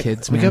They're go just back.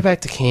 kids, we man. go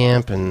back to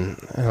camp, and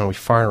I don't know, we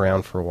fart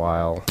around for a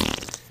while.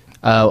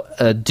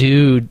 A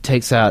dude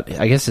takes out.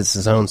 I guess it's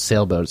his own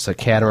sailboat. It's a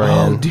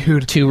catamaran. Oh,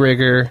 dude.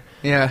 2-rigger,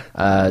 Yeah.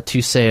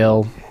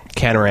 2-sail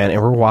catamaran,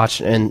 and we're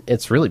watching. And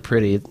it's really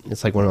pretty.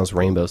 It's like one of those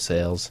rainbow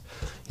sails.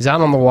 He's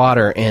out on the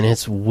water, and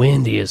it's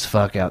windy as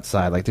fuck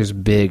outside. Like there's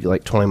big,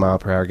 like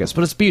 20-mile-per-hour gusts,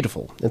 but it's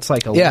beautiful. It's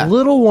like a Yeah.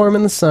 little warm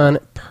in the sun,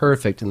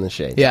 perfect in the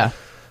shade. Yeah.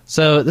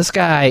 So this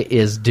guy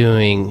is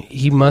doing.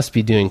 He must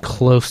be doing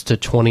close to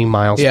 20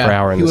 miles Yeah. per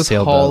hour in he the was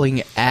sailboat,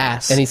 hauling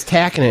ass. and he's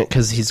tacking it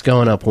because he's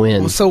going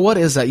upwind. So what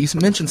is that? You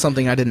mentioned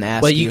something I didn't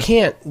ask. But you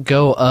can't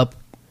go up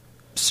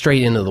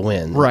straight into the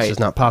wind. Right. It's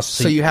not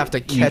possible. So you have to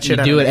catch it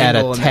You at do an it at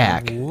angle a and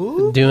tack. then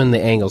whoop. Doing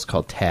the angle's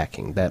called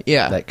tacking. That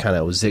kind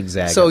of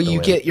zigzag. So up the you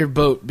wind. get your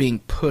boat being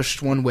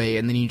pushed one way,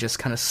 and then you just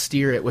kind of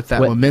steer it with that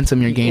Well-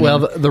 momentum you're gaining.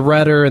 Well, the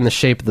rudder and the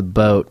shape of the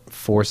boat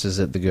forces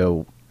it to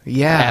go.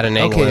 yeah. at an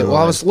angle Okay. in the Well,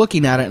 I wind. was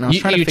looking at it, and I was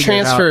trying to You figure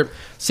transfer. it out.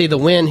 See, the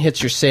wind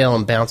hits your sail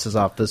and bounces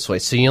off this way,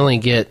 so you only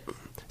get.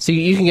 So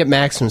you can get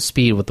maximum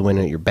speed with the wind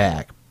at your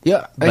back.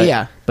 Yeah. But,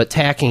 yeah. But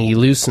tacking, you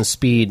lose some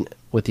speed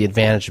with the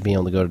advantage of being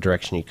able to go a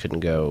direction you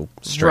couldn't go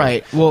straight.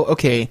 Right. Well,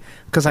 okay.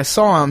 Because I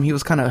saw him, he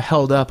was kind of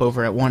held up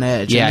over at one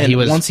edge. Yeah, and then he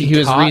was- Once he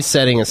was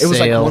resetting a It was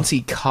like sail. once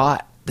he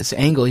caught this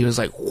angle, he was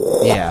like,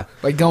 Yeah.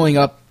 like going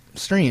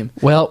upstream.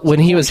 Well, when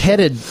he was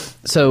headed,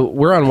 so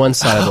we're on one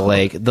side of the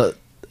lake,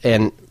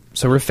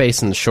 so we're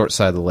facing the short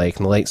side of the lake,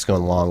 and the lake's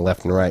going long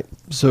left and right.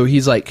 So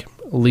he's like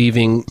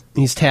leaving,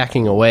 he's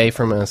tacking away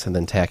from us and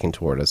then tacking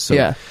toward us. So,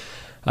 Yeah.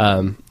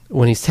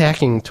 when he's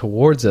tacking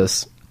towards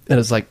us, and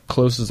it's like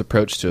closest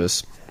approach to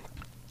us,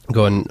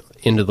 going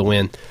into the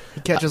wind,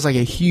 He catches like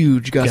a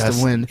huge gust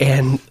of wind.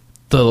 and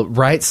the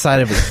right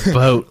side of his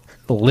boat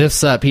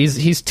lifts up.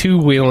 He's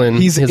two-wheeling.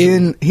 He's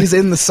in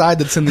the side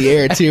that's in the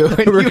air too.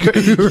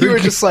 And you were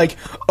just like,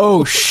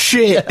 "Oh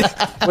shit,"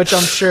 which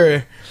I'm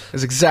sure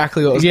is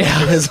exactly what was going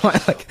through his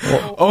mind. Like,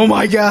 "Oh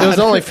my god!" It was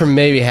only for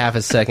maybe half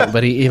a second,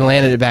 but he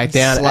landed it back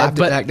down. Slapped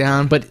it back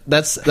down. But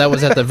that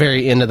was at the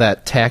very end of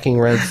that tacking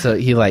road, so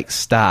he like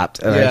stopped.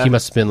 And Yeah. he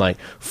must have been like,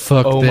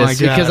 "Fuck Oh this," my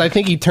God. because I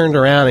think he turned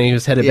around and he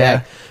was headed Yeah.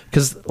 back.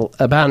 Because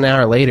about an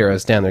hour later, I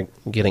was down there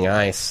getting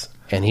ice,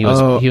 and he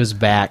was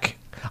back.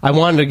 I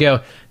wanted to go,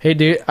 "Hey,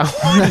 dude!" I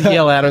wanted to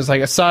yell at him. I was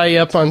like, "I saw you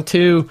up on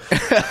 2,"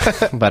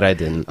 but I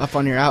didn't up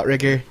on your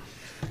outrigger.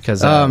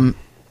 because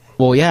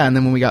Well, yeah, and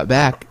then when we got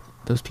back,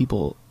 those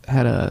people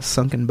had a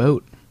sunken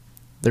boat.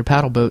 Their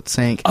paddle boat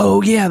sank.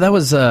 oh yeah, that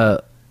was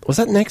that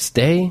next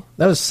day?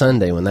 That was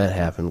Sunday when that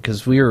happened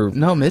because we were.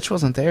 No, Mitch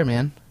wasn't there,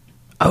 man.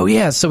 Oh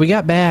yeah, so we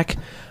got back.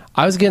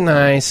 I was getting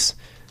ice.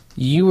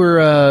 You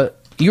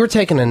were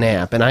taking a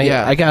nap, and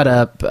I got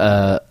up.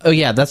 Oh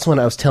yeah, that's when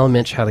I was telling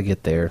Mitch how to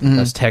get there. I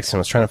was texting. I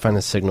was trying to find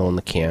the signal in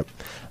the camp.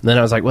 And then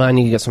I was like, well, I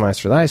need to get some ice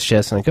for the ice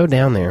chest, and I go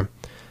down there,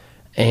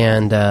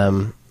 and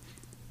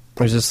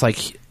there's just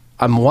like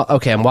I'm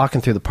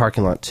walking through the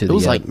parking lot to the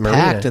was, like, marina.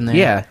 packed in there.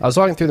 Yeah, I was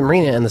walking through the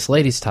marina, and this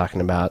lady's talking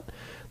about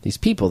these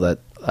people that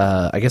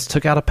I guess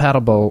took out a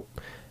paddle boat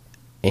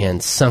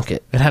and sunk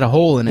it. It had a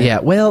hole in it. Yeah,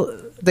 well,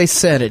 They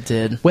said it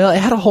did. Well, it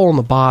had a hole in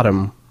the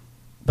bottom,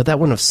 but that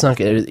wouldn't have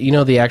sunk it. You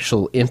know, the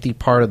actual empty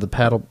part of the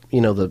paddle,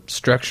 the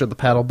structure of the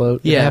paddle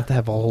boat? Yeah. You have to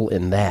have a hole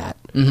in that,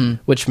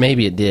 which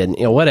maybe it did,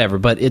 whatever,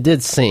 but it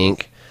did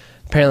sink.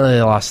 Apparently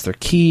they lost their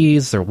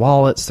keys, their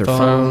wallets, their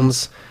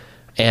phones,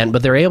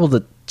 but they're able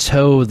to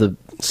tow the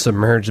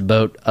submerged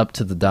boat up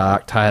to the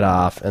dock, tie it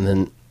off, and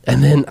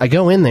then I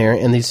go in there,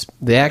 and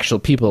the actual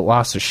people that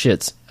lost their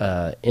shits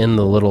in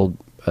the little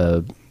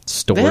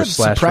store They had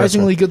slash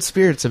surprisingly restaurant. good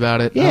spirits about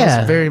it. I Yeah,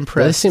 was very They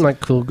impressed. seem like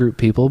cool group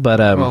people, but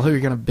Well, who are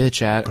you gonna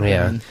bitch at?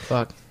 Yeah. I mean,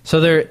 fuck.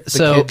 so they're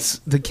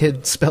The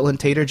kid spelling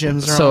tater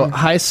gems wrong. So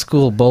high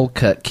school bowl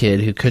cut kid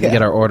who couldn't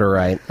get our order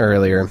right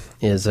earlier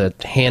is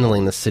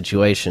handling the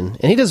situation,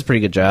 and he does a pretty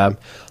good job.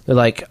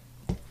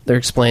 They're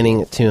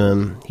explaining it to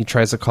him. He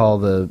tries to call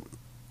the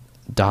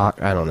doc.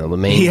 I don't know, the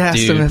main. he asked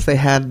dude. them if they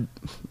had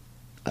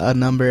a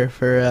number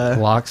for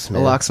Locksmith.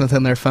 a locksmith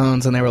in their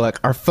phones, and they were like,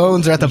 "Our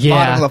phones are at the Yeah.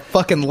 bottom of the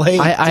fucking lake."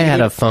 I had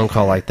dude." a phone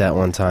call like that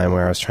one time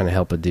where I was trying to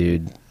help a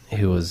dude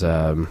who was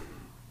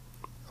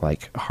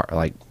like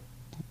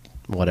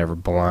whatever,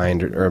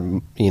 blind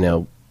or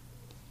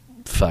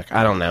fuck,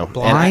 I don't know.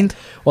 Blind?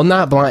 Well,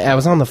 not blind. I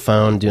was on the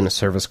phone doing a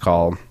service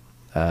call.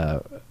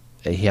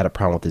 He had a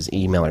problem with his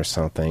email or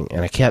something,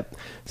 and I kept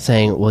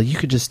saying, well, you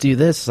could just do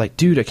this. It's like,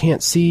 dude, I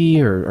can't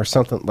see, or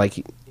something,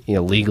 like,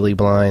 legally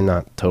blind,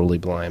 not totally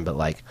blind, but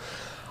like,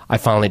 I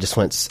finally just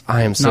went,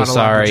 I am so not allowed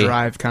sorry. to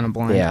drive, kind of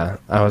blind. Yeah,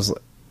 I was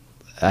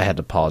I had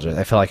to apologize.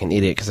 I felt like an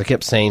idiot because I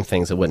kept saying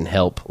things that wouldn't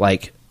help.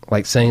 Like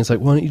saying, it's like,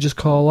 why don't you just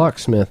call a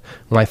locksmith?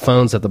 My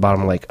phone's at the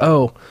bottom. I'm like,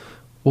 oh,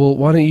 well,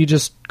 why don't you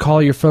just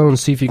call your phone and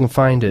see if you can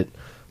find it?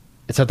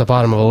 It's at the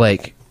bottom of a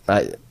lake.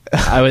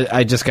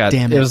 I just got,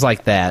 Damn it it. was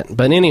like that.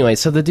 But anyway,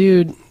 so the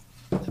dude,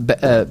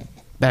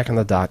 back on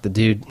the dock, the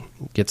dude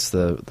gets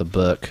the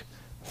book,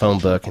 phone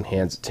book, and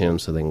hands it to him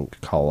so they can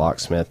call a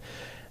locksmith.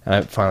 And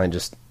I finally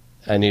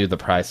I knew the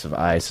price of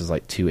ice was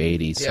like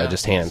 $2.80, so I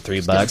just handed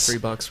him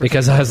 $3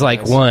 because I was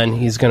like, one,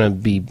 he's going to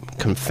be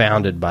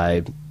confounded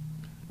by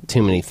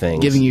too many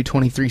things. Giving you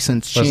 23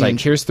 cents So I change. was like,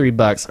 here's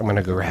 $3. I'm going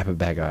to go grab a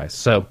bag of ice.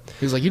 So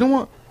He was like, you don't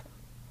want...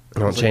 I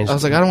don't change. I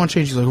was like, I don't want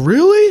change. He's like,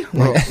 really? I'm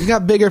like, you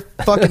got bigger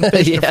fucking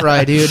fish to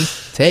fry, dude.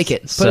 Take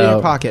it. Put it in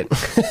your pocket.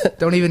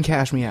 Don't even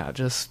cash me out.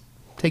 Just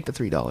take the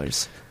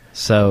 $3.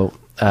 So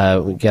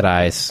we get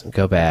ice,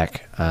 go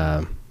back,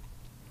 and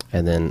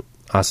then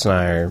Austin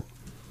and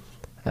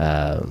I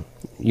are...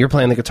 you're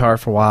playing the guitar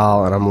for a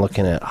while, and I'm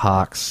looking at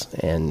hawks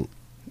and...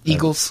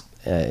 Eagles.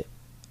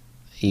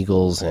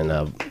 Eagles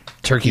and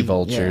turkey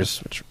vultures,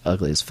 which are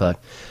ugly as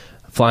fuck,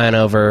 flying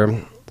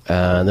over.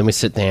 Then we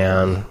sit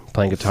down,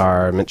 playing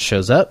guitar. Mitch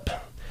shows up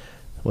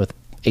with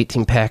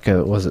 18-pack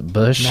of, was it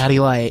Bush? Natty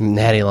Light.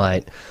 Natty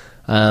Light.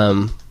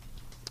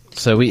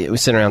 So we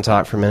sit around and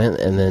talk for a minute,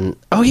 and then...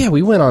 Oh, yeah,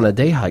 we went on a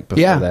day hike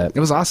before that. It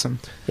was awesome.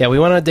 Yeah, we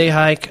went on a day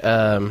hike.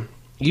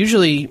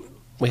 Usually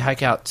we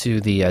hike out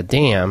to the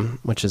dam,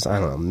 which is, I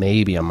don't know,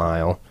 maybe a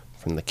mile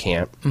from the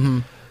camp. Mm-hmm.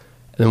 And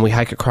then we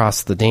hike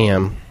across the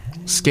dam.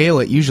 Scale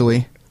it,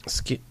 usually.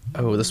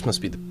 Oh, this must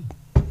be the...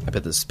 I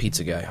bet this is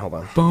pizza guy. Hold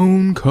on.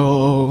 Phone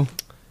call.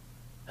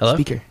 Hello?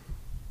 Speaker.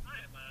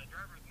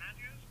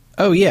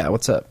 Oh, yeah.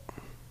 What's up?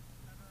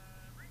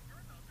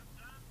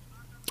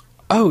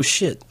 Oh,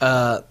 shit.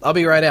 I'll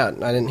be right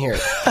out. I didn't hear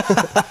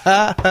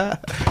it.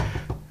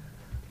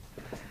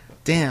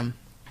 Damn.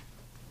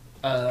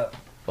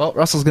 Well,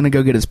 Russell's going to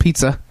go get his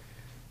pizza.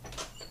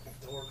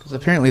 Because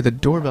apparently the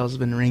doorbell's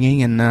been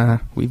ringing, and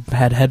we've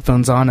had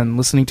headphones on and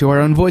listening to our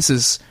own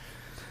voices.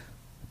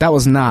 That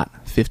was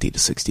not 50 to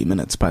 60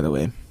 minutes, by the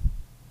way.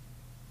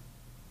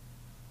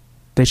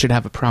 They should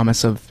have a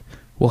promise of,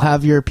 we'll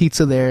have your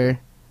pizza there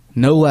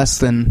no less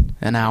than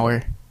an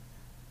hour.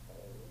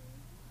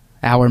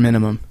 Hour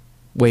minimum.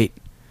 Wait.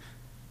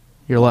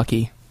 You're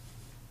lucky.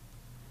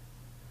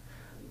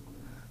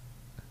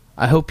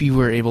 I hope you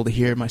were able to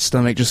hear my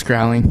stomach just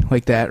growling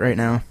like that right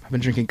now. I've been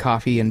drinking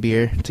coffee and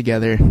beer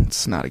together.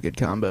 It's not a good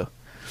combo.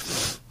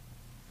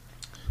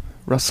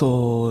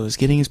 Russell is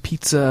getting his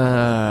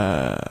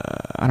pizza.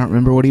 I don't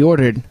remember what he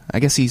ordered. I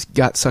guess he's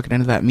got sucked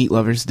into that Meat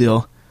Lovers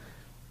deal.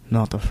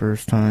 Not the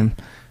first time.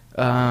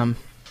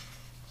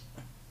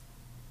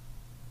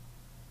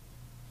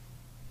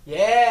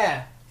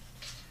 Yeah!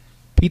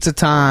 Pizza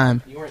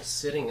time. You weren't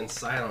sitting in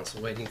silence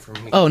waiting for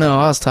me. Oh, no,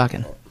 I was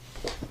talking.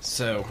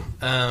 So,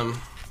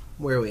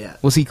 where are we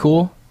at? Was he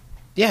cool?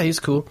 Yeah, he's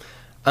cool.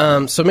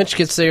 So Mitch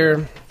gets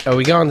there. Oh,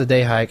 we go on the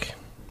day hike.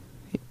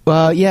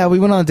 Yeah, we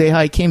went on a day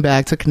hike, came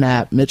back, took a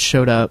nap. Mitch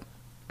showed up.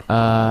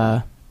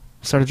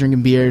 Started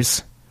drinking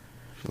beers.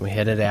 We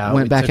headed out.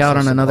 Went back out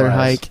on another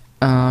hike.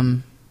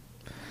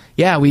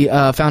 Yeah, we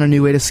found a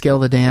new way to scale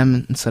the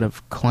dam instead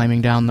of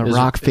climbing down the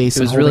rock face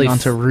and holding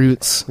onto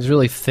roots. It was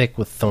really thick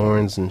with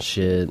thorns and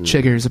shit. And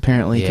Chiggers,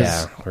 apparently,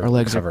 because Yeah, we're our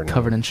legs are covered in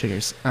covered them. in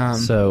chiggers.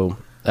 So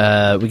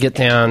we get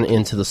down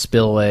into the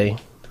spillway,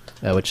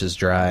 which is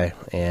dry,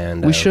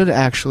 and We should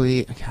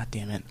actually... God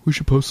damn it. We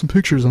should post some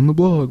pictures on the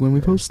blog when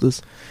we post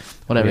this.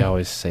 Whatever. We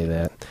always say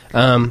that.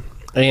 And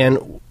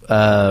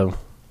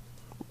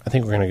I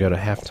think we're going to go to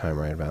halftime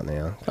right about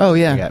now. Oh,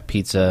 yeah. We got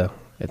pizza.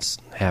 It's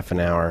half an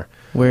hour.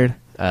 Weird.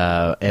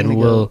 And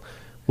we'll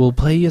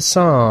play you a I'm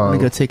song. going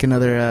to go take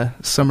another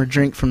summer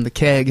drink from the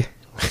keg.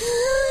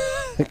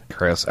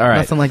 Gross. All right.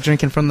 Nothing like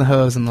drinking from the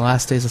hose in the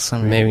last days of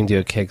summer. Maybe we can do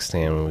a keg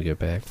stand when we get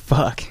back.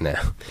 Fuck. No.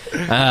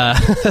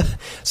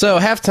 So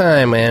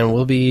halftime, and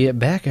we'll be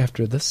back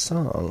after this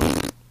song.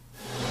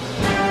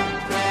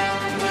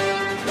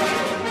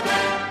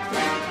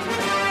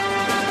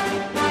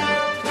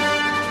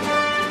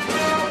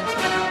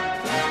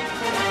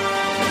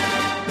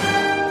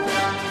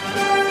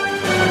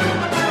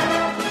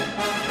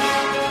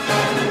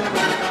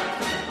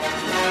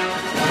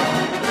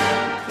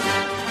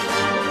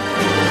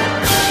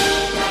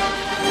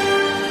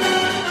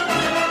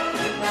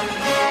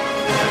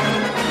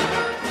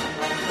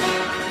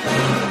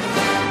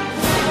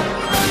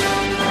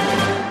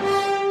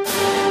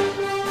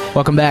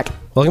 Welcome back.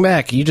 Welcome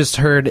back. You just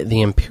heard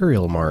the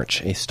Imperial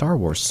March, a Star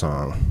Wars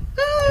song.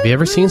 Have you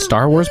ever seen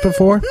Star Wars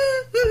before?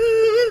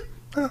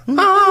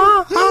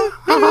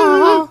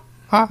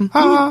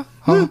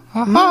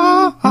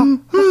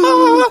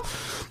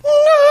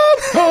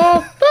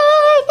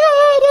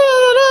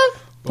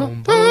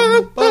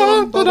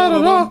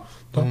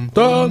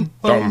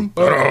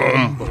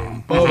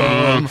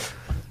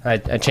 I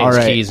changed All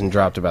right. keys and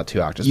dropped about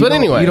 2 octaves. You But don't-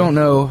 anyway. You don't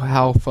know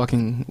how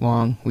fucking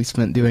long we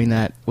spent doing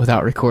that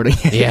without recording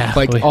it. Yeah,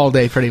 like we- all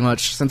day pretty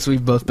much since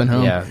we've both been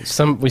home. Yeah,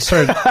 somebody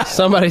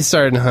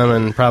started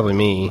humming, probably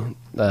me,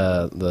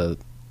 the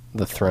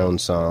the Throne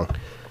song.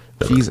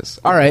 Jesus.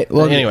 All right.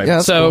 Well, Anyway, yeah,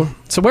 that's so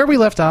cool. where we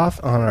left off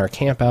on our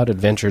camp out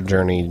adventure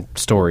journey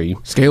story,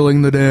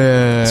 Scaling the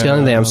dam.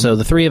 Scaling the Dam. So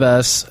the three of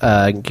us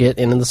get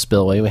into the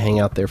spillway. We hang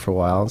out there for a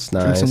while. It's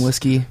nice.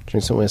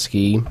 Drink some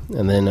whiskey.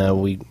 And then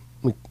we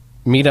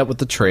meet up with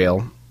the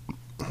trail,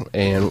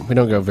 and we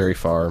don't go very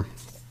far.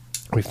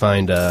 We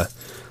find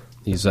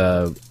these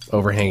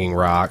overhanging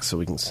rocks that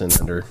we can sit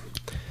under,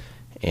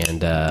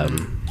 and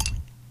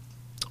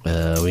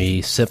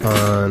we sip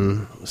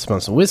on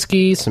some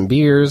whiskey, some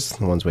beers,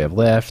 the ones we have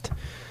left.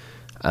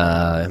 We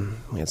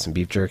had some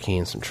beef jerky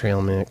and some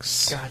trail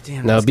mix. God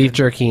damn, no, that's beef good.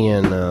 jerky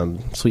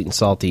and sweet and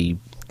salty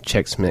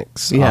Chex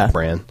Mix Yeah.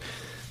 off-brand.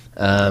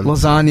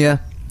 Lasagna,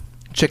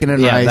 chicken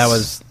and Yeah,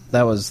 rice.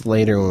 that was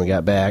later when we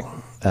got back.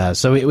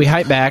 So we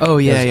hiked back. Oh,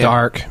 yeah, it was yeah.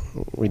 dark.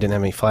 We didn't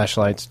have any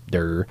flashlights.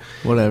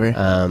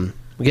 Whatever.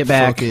 We get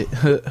back. Fuck it.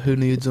 Who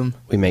needs them?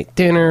 We make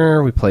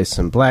dinner. We play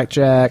some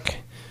blackjack.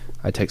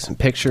 I take some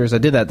pictures. I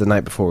did that the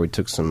night before. We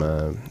took some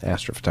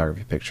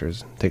astrophotography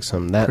pictures. Take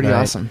some that Pretty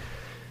night. awesome.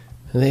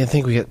 And then I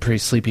think we get pretty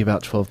sleepy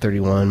about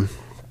 12:31.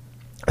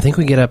 I think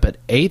we get up at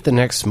 8 the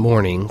next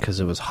morning because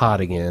it was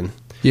hot again.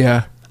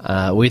 Yeah.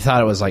 We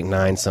thought it was like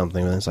 9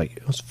 something, and it's like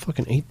it was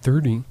fucking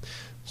 8:30.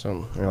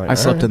 So we're like, I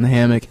slept in the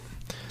hammock.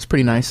 It's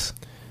pretty nice.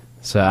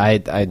 So I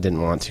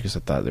didn't want to because I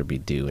thought there'd be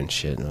dew and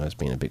shit, and I was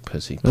being a big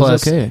pussy. was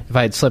Plus, okay. if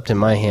I had slept in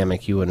my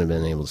hammock, you wouldn't have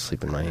been able to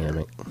sleep in my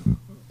hammock.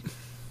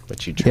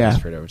 But you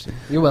transferred over to.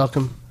 You're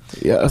welcome.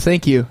 Yeah.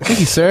 Thank you.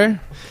 Thank you, sir.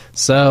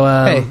 So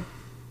Hey.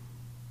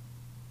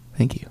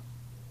 Thank you.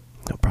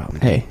 no problem.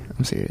 Hey,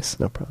 I'm serious.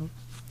 No problem.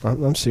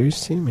 I'm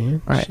serious too,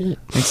 man. All right. Shit.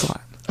 Thanks a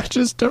lot. I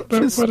just don't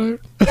know what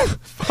I.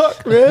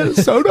 Fuck, man.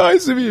 It's so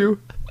nice of you.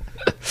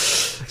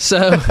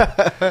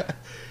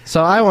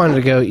 So I wanted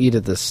to go eat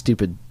at this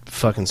stupid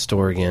fucking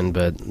store again,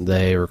 but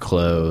they were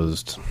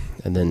closed.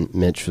 And then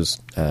Mitch was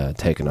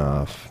taken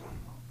off.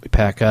 We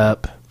pack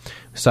up.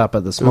 We stop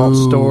at this malt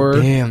store.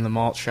 Damn, the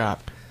malt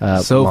shop.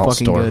 So malt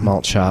fucking store, good.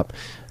 malt shop.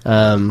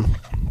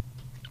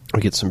 We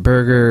get some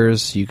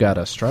burgers. You got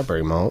a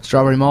strawberry malt.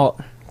 Strawberry malt.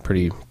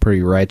 Pretty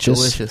righteous.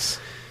 Delicious.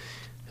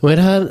 Went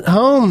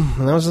home,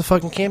 and that was the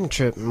fucking camping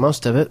trip.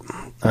 Most of it.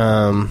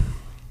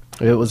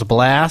 It was a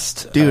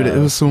blast, Dude, it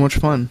was so much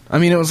fun. I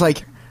mean, it was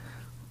like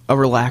a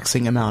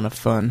relaxing amount of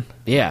fun.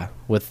 Yeah,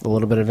 with a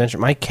little bit of adventure.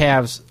 My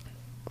calves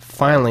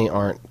finally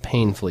aren't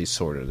painfully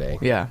sore today.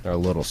 Yeah. They're a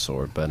little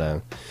sore,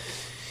 but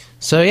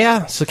so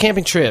yeah, so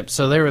camping trip.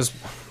 So there was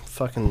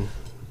fucking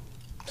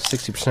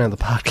 60% of the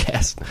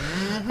podcast.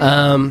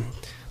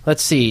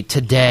 Let's see.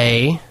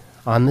 Today,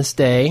 on this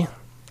day,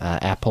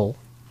 Apple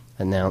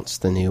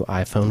announced the new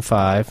iPhone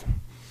 5.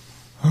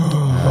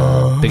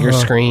 Bigger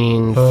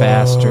screen,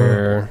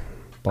 faster,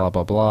 blah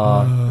blah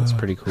blah. That's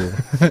pretty cool.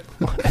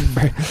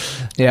 Whatever.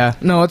 Yeah.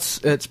 No,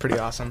 it's pretty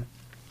awesome.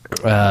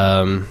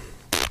 Um,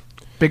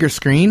 Bigger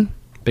screen.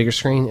 bigger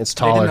screen. It's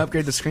They didn't taller.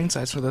 upgrade the screen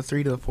size for the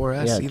 3 to the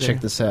 4S Yeah, either.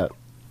 check this out.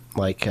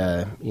 Like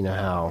you know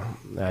how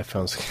the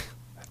iPhone's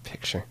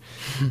picture.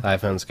 The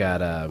iPhone's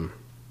got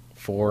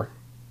 4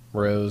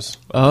 rows,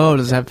 Oh,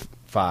 does it have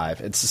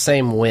 5. It's the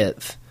same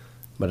width,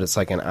 but it's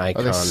like an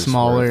icon. they're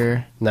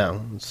smaller?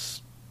 No,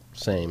 it's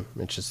same.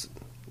 It's just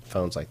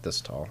phone's like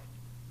this tall.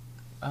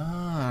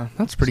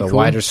 That's pretty so cool.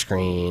 wider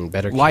screen,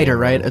 better Lighter,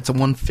 camera. right? It's a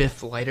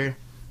 1/5 lighter.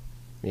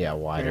 Yeah,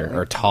 wider Yeah.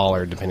 or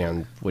taller depending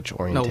on which No,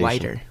 orientation.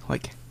 lighter.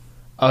 Like,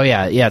 Oh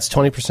yeah. It's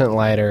 20%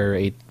 lighter,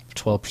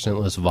 12%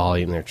 less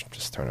volume. They're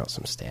just throwing out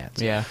some stats.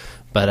 yeah.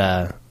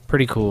 But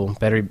pretty cool.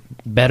 Better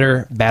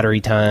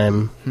battery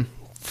time,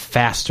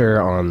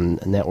 faster on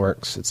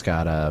networks. It's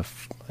got a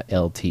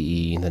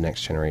LTE, the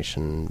next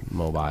generation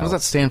mobile. What does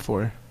that stand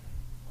for?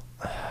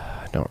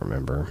 I don't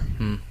remember.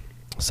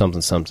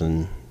 Something.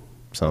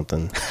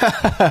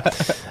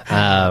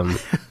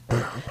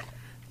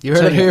 You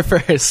heard it here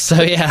first.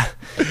 So yeah,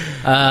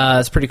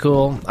 it's pretty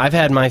cool. I've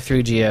had my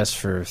 3GS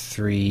for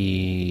 3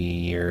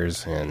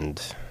 years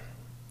and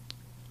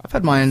I've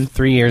had mine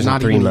 3 years not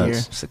and 3 even a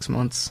months. year, 6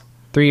 months.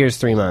 3 years,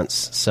 3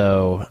 months.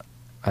 So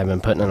I've been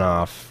putting it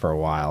off for a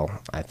while.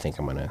 I think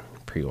I'm gonna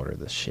pre-order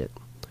this shit.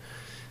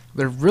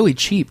 They're really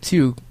cheap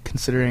too,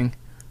 considering.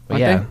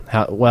 But aren't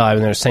yeah, I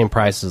mean they're the same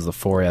price as the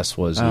 4S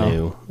was Oh.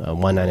 new.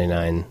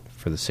 $199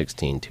 for the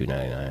 16,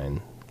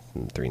 $299,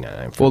 and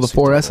 $399 for Well, the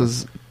 4S 64.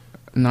 is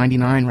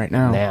 $99 right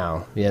now.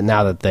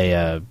 Now that they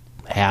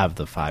have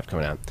the 5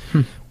 coming out.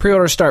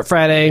 Pre-order start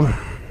Friday.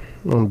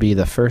 I'm gonna be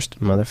the first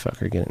motherfucker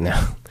to get it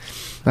now.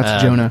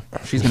 That's Jonah.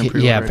 She's gonna pre-order.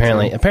 Yeah,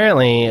 it,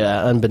 apparently,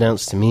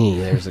 unbeknownst to me,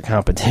 there's a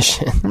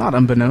competition. too. Not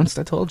unbeknownst.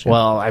 I told you.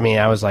 Well, I mean,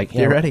 I was like,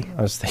 Get ready.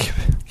 I was thinking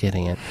of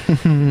getting it.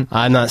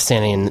 I'm not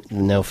standing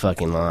in no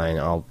fucking line.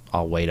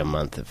 I'll wait a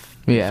month if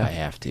I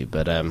have to.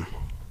 But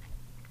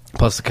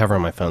plus the cover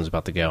on my phone's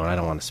about to go, and I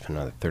don't want to spend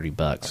another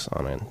 $30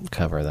 on a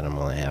cover that I'm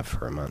going to have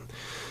for a month.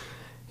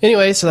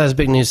 Anyway, so that's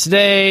big news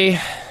today.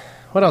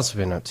 What else have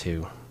we been up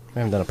to? We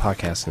haven't done a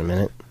podcast in a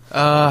minute.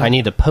 I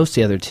need to post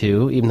the other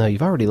 2, even though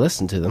you've already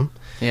listened to them.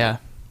 yeah.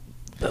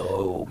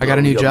 I got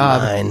a new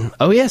job.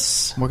 Oh,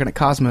 yes. I'm working at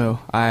Cosmo.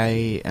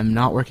 I am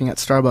not working at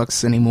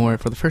Starbucks anymore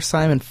for the first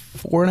time in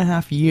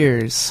 4.5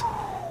 years.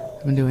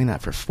 I've been doing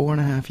that for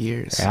 4.5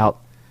 years. You're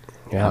out.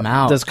 I'm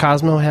out. Does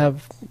Cosmo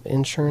have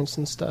insurance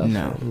and stuff?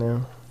 No.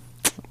 No.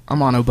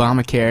 I'm on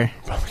Obamacare.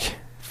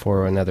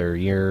 For another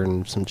year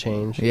and some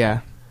change.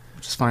 Yeah,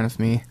 which is fine with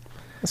me.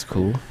 That's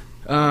cool.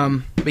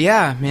 But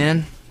yeah,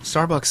 man,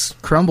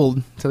 Starbucks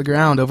crumbled to the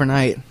ground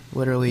overnight.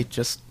 Literally,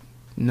 just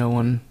no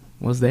one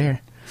was there.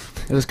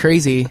 It was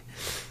crazy.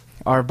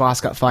 Our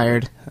boss got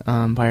fired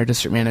by our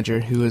district manager,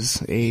 who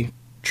was a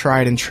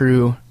tried and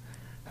true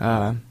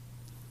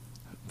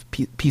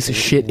piece of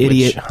shit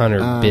idiot. Witch hunter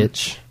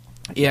bitch.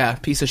 Yeah,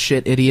 piece of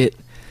shit idiot.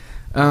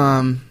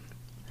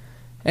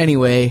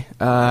 Anyway,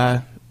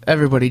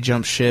 everybody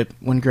jumped ship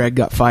when Greg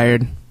got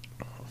fired.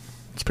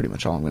 That's pretty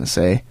much all I'm going to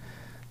say.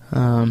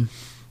 I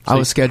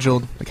was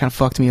scheduled. It kind of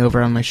fucked me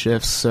over on my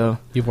shifts, so...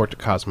 You've worked at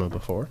Cosmo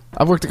before?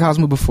 I've worked at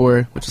Cosmo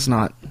before, which is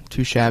not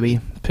too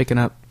shabby. Picking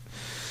up...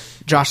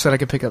 Josh said I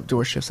could pick up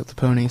door shifts at the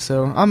Pony,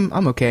 so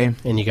I'm okay.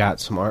 And you got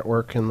some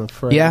artwork in the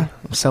front? Yeah,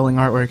 I'm selling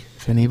artwork.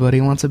 If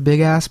anybody wants a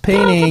big-ass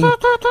painting,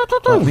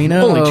 let me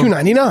know. Only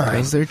 $2.99.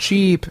 Because they're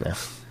cheap. Yeah.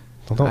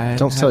 Well,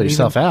 don't sell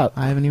yourself out.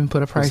 I haven't even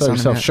put a price Don't sell on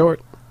yourself it yet.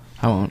 short.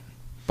 I won't.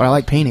 But I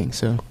like painting,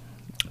 so...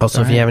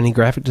 Also, if you have any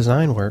graphic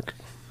design work...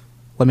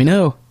 Let me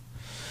know.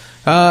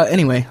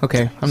 Anyway,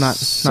 okay. I'm not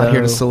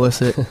here to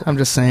solicit. I'm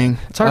just saying.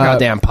 It's our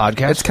goddamn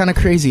podcast. It's kind of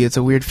crazy. It's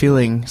a weird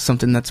feeling.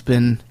 Something that's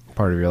been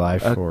part of your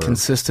life. a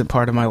consistent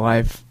part of my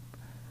life.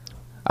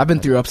 I've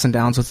been through ups and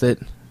downs with it.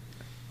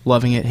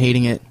 Loving it,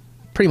 hating it.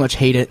 Pretty much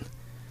hate it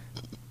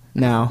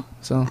now.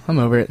 So I'm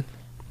over it.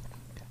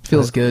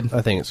 Feels good.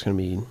 I think it's going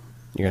to be...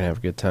 You're going to have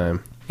a good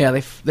time. Yeah,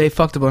 they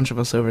fucked a bunch of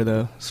us over,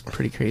 though. It's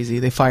pretty crazy.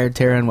 They fired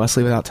Tara and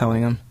Wesley without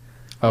telling them.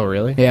 Oh,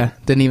 really? Yeah,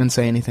 didn't even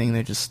say anything.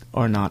 They just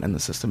are not in the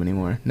system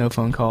anymore. No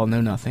phone call,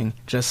 no nothing.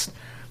 Just,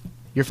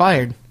 you're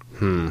fired.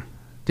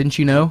 Didn't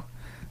you know?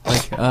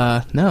 Like,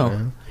 no.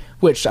 Yeah.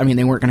 Which, I mean,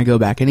 they weren't going to go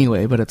back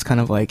anyway, but it's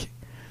kind of like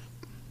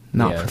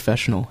not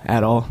professional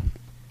at all.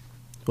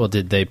 Well,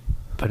 did they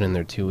put in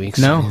their 2 weeks?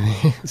 No.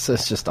 So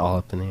it's just all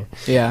up in the air.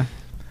 Yeah.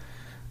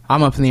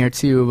 I'm up in the air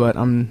too, but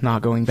I'm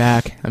not going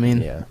back. I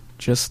mean,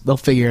 just, they'll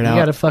figure it out.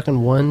 You got a fucking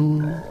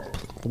 1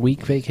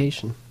 week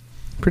vacation.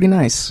 Pretty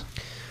nice.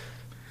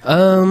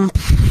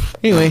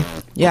 Anyway,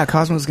 yeah,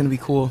 Cosmo's gonna be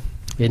cool.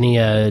 Any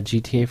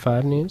GTA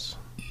 5 news?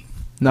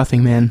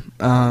 Nothing, man.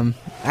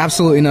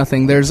 Absolutely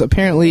nothing. There's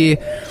apparently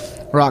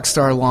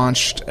Rockstar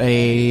launched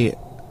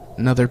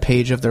another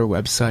page of their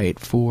website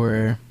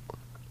for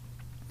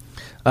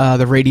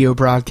the radio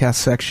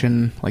broadcast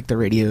section, like the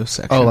radio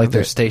section. Oh, like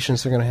their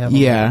stations they're gonna have?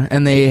 Yeah,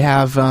 and they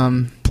have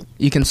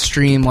you can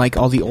stream like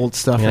all the old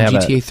stuff from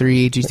GTA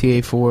 3,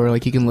 GTA 4.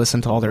 Like you can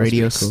listen to all the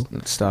radio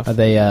stuff. Are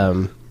they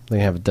they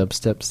have a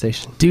dubstep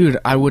station? Dude,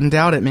 I wouldn't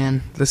doubt it,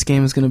 man. This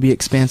game is going to be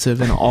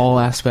expansive in all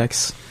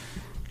aspects.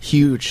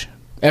 Huge.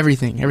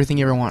 Everything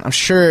you ever want. I'm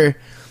sure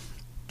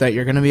that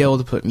you're going to be able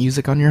to put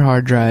music on your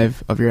hard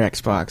drive of your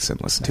Xbox and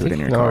listen to it in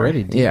your car.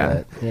 Already do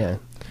that. Yeah.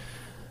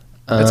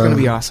 It's going to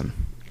be awesome.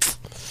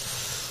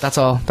 That's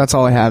all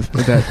I have.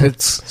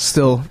 It's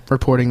still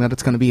reporting that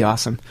it's going to be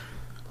awesome.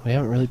 We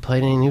haven't really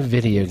played any new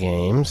video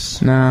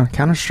games. Nah,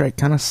 Counter-Strike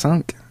kind of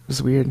sunk. It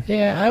was weird.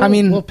 Yeah, I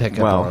mean, we'll pick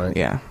up on it.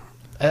 Yeah.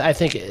 I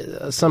think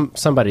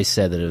somebody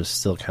said that it was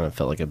still kind of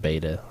felt like a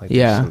beta. Like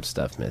there's some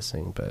stuff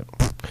missing, but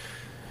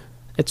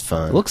it's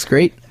fun. It looks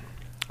great.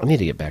 I need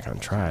to get back on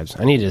Tribes.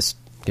 I need to just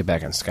get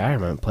back on Skyrim.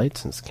 I haven't played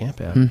since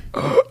camp out.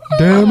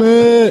 Damn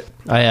it!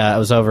 I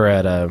was over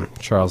at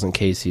Charles and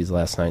Casey's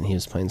last night, and he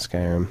was playing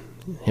Skyrim.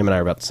 Him and I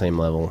are about the same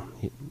level.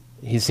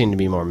 He seemed to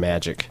be more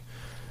magic.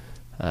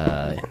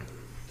 But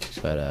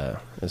it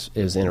was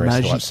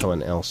interesting to watch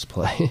someone else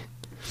play.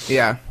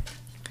 Yeah.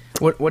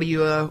 What are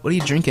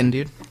you drinking,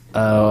 dude?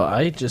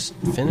 I just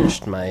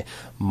finished my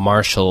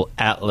Marshall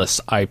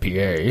Atlas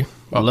IPA,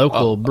 a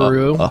local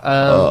brew.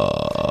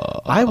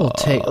 I will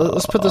take.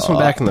 Let's put this one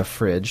back in the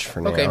fridge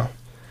for now. Okay.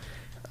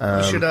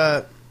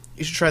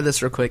 You should try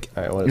this real quick.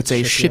 All right, what is it's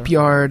a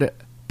Shipyard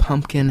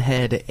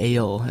Pumpkinhead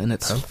Ale, and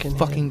it's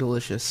fucking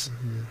delicious.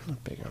 Mm-hmm.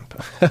 Big on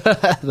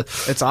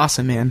it's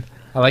awesome, man.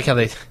 I like how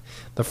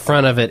the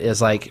front of it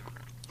is like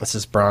it's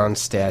this bronze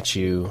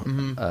statue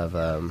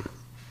of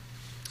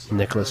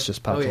Nicholas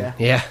just popped in.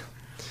 Yeah.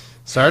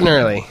 Starting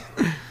early.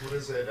 What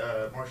is it,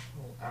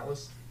 Marshall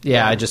Atlas?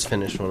 Yeah, I just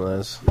finished one of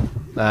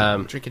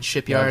those. Drinking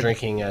Shipyard. I'm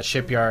drinking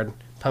Shipyard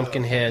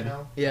Pumpkinhead.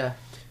 Yeah.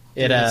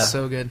 It's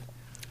so good.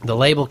 The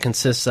label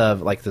consists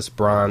of like this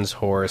bronze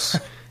horse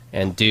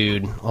and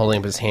dude holding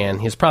up his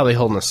hand. He's probably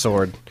holding a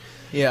sword.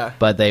 Yeah.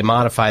 But they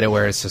modified it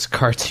where it's this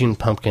cartoon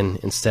pumpkin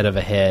instead of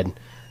a head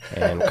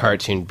and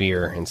cartoon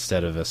beer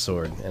instead of a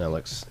sword, and it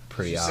looks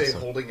pretty awesome. Did you say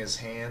holding his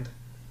hand?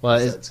 Well,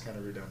 it's kind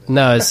of redundant.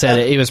 No, it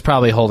said he was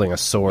probably holding a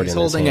sword in his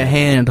hand. He's holding a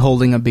hand,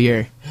 holding a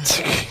beer.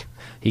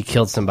 He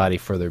killed somebody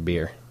for their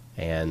beer,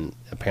 and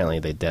apparently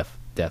they death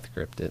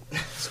gripped it.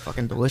 It's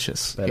fucking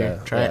delicious. But,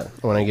 Here, try it.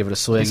 I want to give it a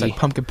swiggy. It's like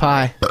pumpkin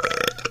pie.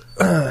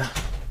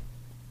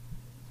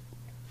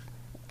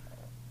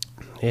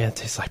 Yeah, it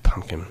tastes like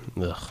pumpkin.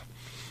 Ugh.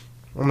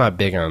 I'm not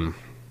big on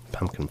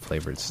pumpkin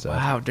flavored stuff.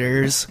 Wow,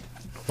 Durs.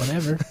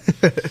 Whatever.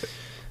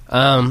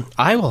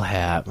 I will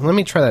have. Let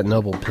me try that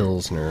Noble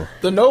Pilsner.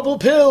 The Noble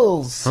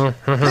Pills. Pills.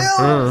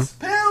 Pills.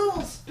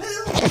 Pills.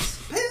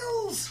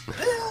 Pills.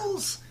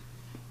 Pills.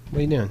 What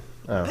are you doing?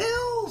 Oh,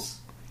 Pills.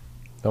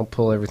 don't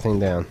pull everything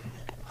down.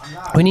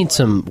 We need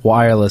some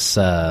wireless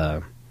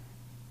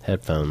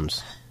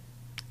headphones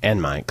and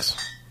mics.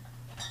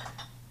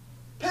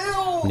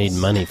 Pills. We need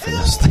money for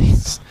those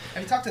things.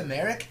 Have you talked to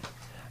Merrick?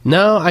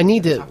 No, I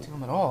need to. Talk to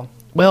him at all.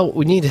 Well,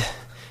 we need to.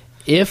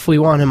 If we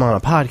want him on a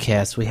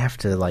podcast, we have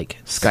to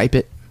Skype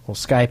it. We'll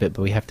Skype it,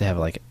 but we have to have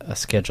a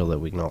schedule that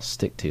we can all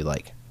stick to.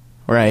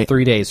 Right.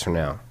 3 days from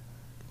now,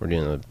 we're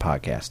doing the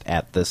podcast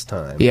at this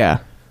time. Yeah.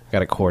 Got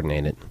to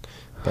coordinate it.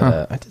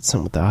 But I did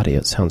something with the audio.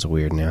 It sounds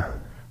weird now.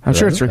 I'm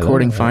sure it's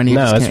recording fine. You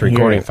No, just it's can't hear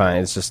recording it.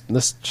 fine. It's just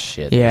this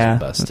shit Yeah. is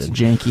That's busted.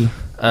 janky.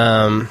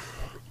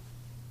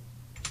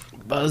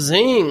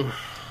 Buzzing.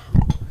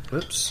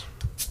 Whoops.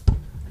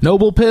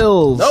 Noble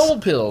Pills. Noble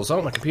Pills.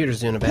 Oh, my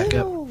computer's doing a backup.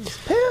 Pills.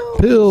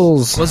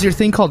 Pills. Was your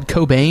thing called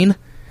Cobain?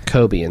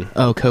 Cobian.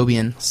 Oh,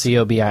 Cobian.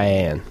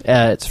 Cobian.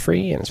 It's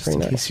free and it's Just pretty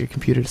in nice. case your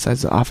computer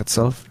decides to off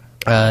itself.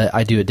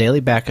 I do a daily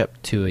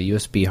backup to a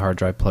USB hard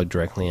drive plugged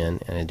directly in,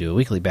 and I do a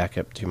weekly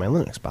backup to my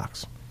Linux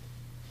box.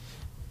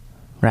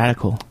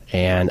 Radical.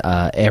 And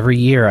every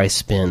year I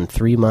spend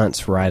 3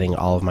 months writing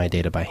all of my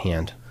data by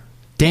hand.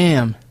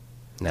 Damn.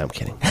 No, I'm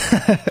kidding.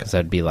 Because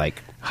that'd be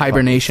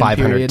Hibernation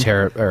 500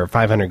 period. or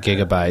 500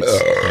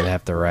 gigabytes, and I'd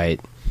have to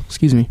write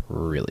Excuse me.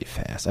 really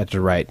fast. I have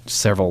to write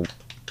several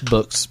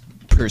books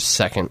per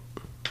second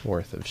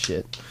worth of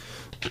shit.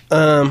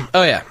 Oh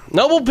yeah,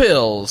 Noble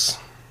Pills.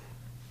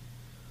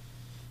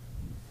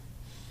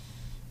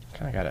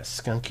 Kind of got a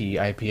skunky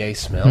IPA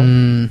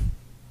smell.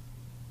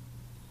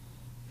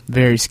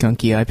 Very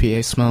skunky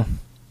IPA smell.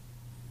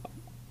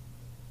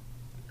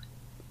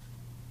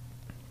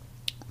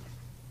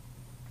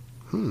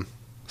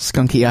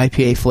 Skunky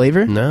IPA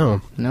flavor?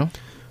 No, No?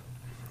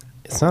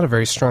 it's not a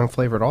very strong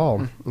flavor at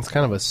all. It's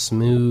kind of a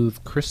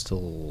smooth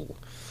crystal,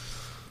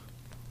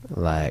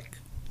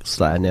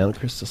 slide down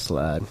crystal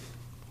slide.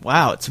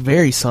 Wow, it's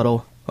very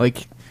subtle.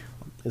 Like,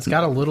 It's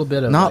got a little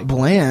bit of not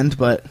bland,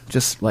 but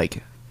just, light.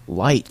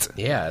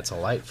 yeah, it's a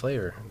light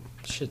flavor.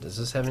 Shit, does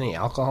this have any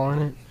alcohol in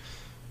it?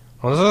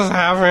 Does this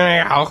have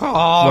any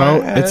alcohol?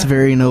 Well, in it? it's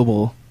very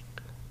noble.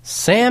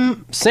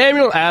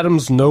 Samuel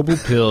Adams Noble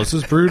Pills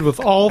is brewed with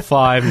all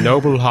 5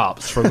 noble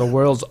hops from the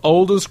world's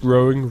oldest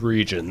growing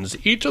regions.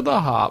 Each of the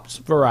hops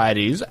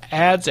varieties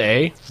adds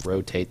a,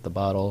 rotate the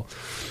bottle,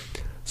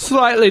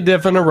 slightly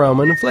different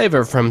aroma and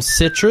flavor, from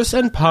citrus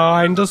and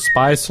pine to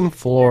spice and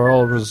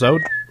floral,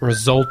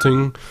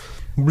 resulting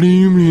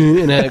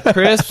in a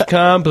crisp,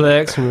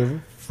 complex, and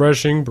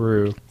refreshing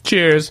brew.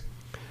 Cheers.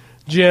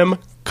 Jim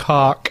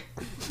Koch,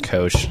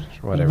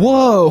 whatever.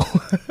 Whoa!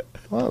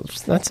 Well,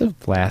 that's a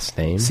last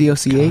name.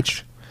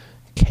 COCH?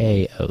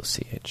 Koch.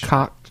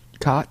 Koch?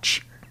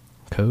 Koch.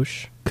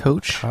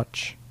 Coach?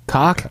 Koch.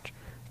 Cock?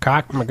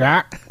 Cock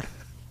McGock.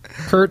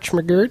 Kirch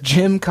McGurch.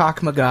 Jim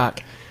Cock McGock.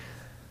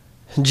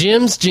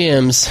 Jim's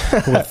Gyms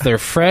with their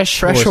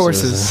fresh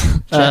horses.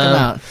 Check them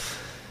out.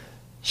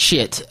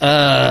 Shit.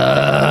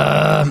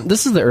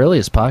 This is the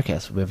earliest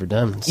podcast we've ever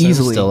done. Sun's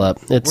Easily. still up.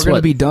 It's We're going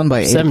to be done by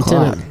 8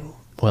 o'clock. 7:10.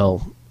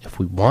 Well, if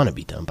we want to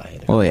be done by 8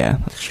 o'clock. Well, yeah,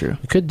 that's true.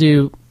 We could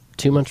do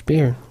too much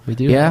beer. We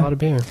do Yeah. have a lot of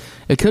beer.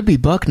 It could be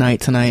Buck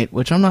Night tonight,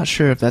 which I'm not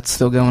sure if that's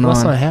still going Well,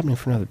 it's on. not happening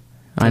for another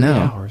 3 I know,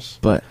 hours.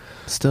 but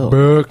still.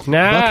 Buck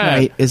Night. Buck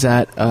Night is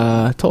at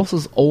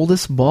Tulsa's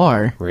oldest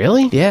bar.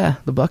 Really? Yeah,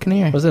 the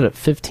Buccaneer. Was it at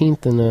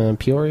 15th in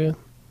Peoria?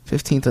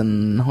 15th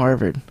and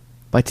Harvard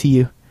by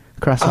TU,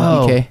 across from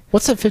Oh, BK.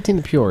 what's at 15th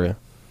in Peoria?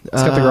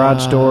 It's got the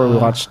garage door. We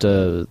watched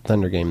a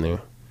Thunder game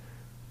there.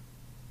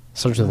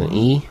 Starts with an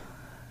E.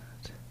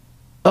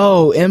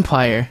 Oh,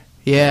 Empire.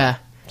 Yeah.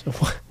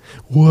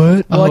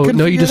 What? Oh, I couldn't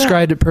no, you figure that.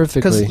 described it Because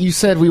perfectly. you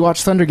said we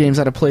watched Thunder games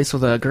at a place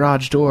with a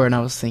garage door, and I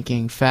was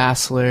thinking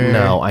Fassler.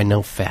 No, I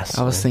know fast.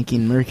 I was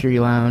thinking Mercury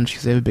Lounge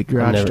because they have a big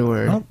garage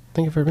door. I don't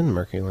think I've ever been to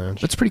Mercury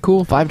Lounge. It's pretty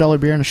cool. $5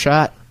 beer and a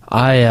shot.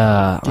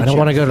 I Did don't you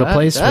want to go to a have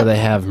place that? where they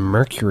have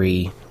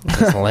Mercury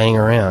just laying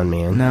around,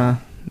 man. No,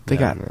 they No,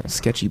 got no.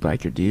 sketchy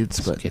biker dudes,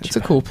 but Sketchy it's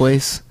a cool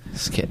place.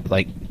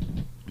 Like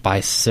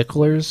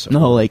bicyclers,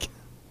 No, like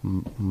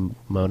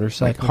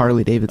motorcycles,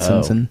 Harley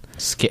Davidsons and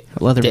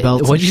leather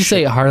belts. What'd and you shit.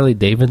 say, Harley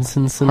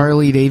Davidson?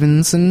 Harley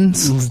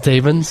Davidsons.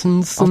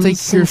 Davidsons. I'll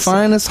take your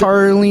finest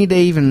Harley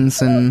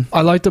Davidson.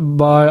 I'd like to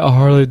buy a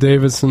Harley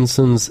Davidson's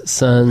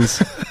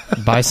son's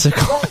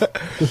bicycle.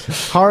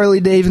 Harley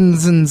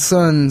Davidson's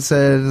son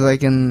says I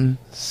can.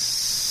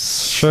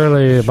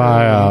 Surely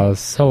buy a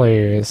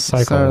silly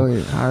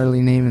cycle.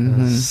 Harley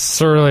Davidson.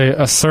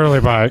 A surly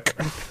bike.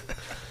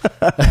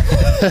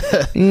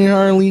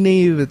 Harley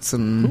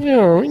Davidson.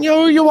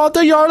 You want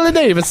the Harley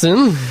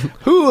Davidson?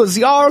 Who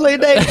is Harley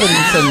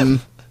Davidson?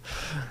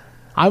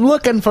 I'm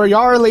looking for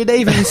Harley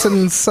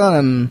Davidson's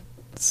son.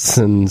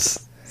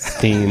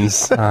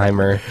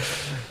 Steensheimer.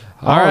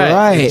 All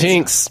right.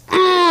 Jinx.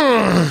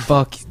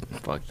 Fuck.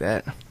 Fuck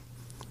that.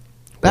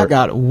 That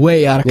got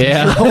way out of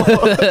control.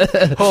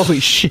 Yeah. Holy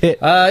shit.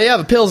 Yeah,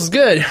 the pills is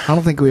good. I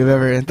don't think we've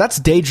ever... That's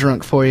day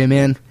drunk for you,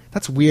 man.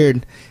 That's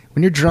weird.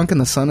 When you're drunk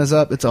and the sun is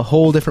up, it's a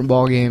whole different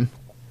ballgame.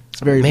 It's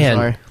very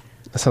bizarre.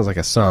 That sounds like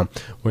a song.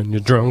 When you're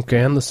drunk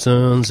and the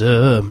sun's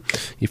up,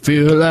 you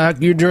feel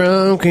like you're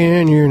drunk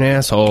and you're an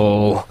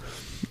asshole.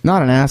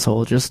 Not an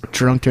asshole, just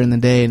drunk during the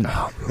day. And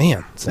Oh,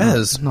 man. That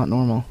is... not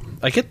normal.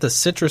 I get the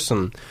citrus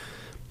and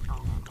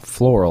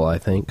floral, I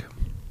think.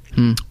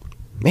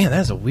 Man,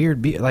 that is a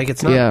weird beer. Like,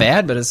 it's not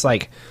bad, but it's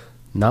like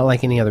not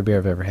like any other beer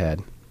I've ever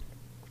had.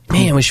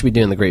 Man, we should be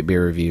doing the great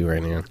beer review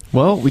right now.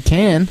 Well, we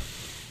can.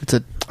 It's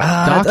a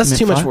that's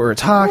too much file. we're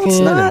talking No, it's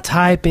not. and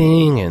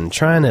typing and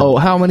trying to... Oh,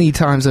 how many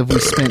times have we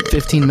spent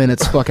 15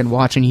 minutes fucking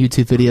watching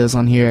YouTube videos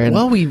on here? And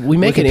well, we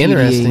make it Wikipedia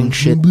interesting. and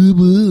shit.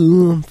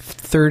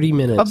 30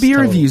 minutes. A beer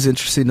total. review is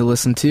interesting to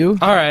listen to.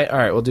 All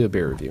right, we'll do a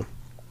beer review.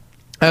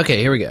 Okay,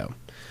 here we go.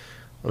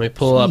 Let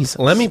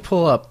me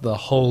pull up the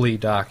holy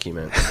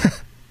document.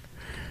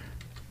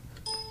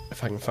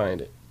 If I can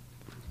find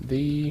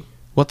it.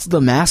 What's the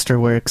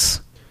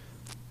Masterworks?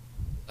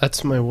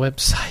 That's my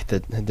website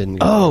that didn't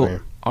go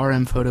anywhere.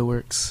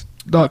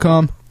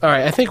 rmphotoworks.com. All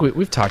right, I think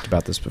we've talked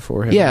about this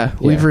before. haven't Yeah,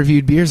 we? we've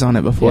reviewed beers on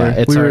it before. Yeah,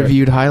 it's we all right.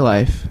 reviewed High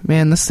Life.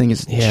 Man, this thing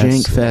is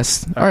jank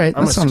fest. All right,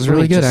 that sounds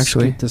really good,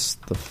 actually. Get this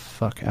the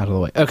fuck out of the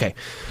way. Okay,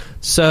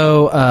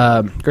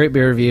 so great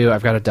beer review.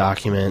 I've got a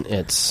document.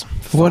 It's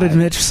What did 5.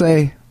 Mitch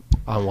say?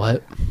 On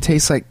what?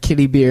 Tastes like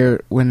kitty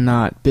beer when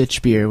not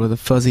bitch beer with a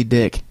fuzzy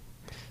dick.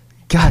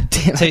 God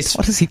damn it.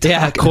 What is he talking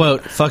about?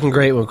 Quote, fucking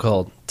great when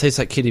cold. Tastes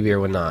like kitty beer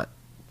when not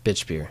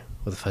bitch beer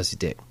with a fuzzy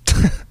dick.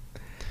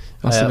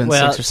 Must have been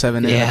 6 or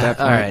 7 in at that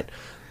point. All right.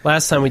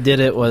 Last time we did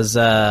it was, 2...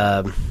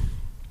 Oh,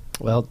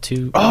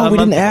 we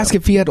didn't ask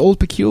if he had Old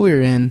Peculiar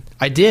in.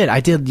 I did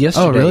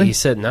yesterday. Oh, really? He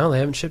said, no, they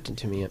haven't shipped it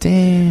to me yet.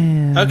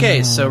 Damn.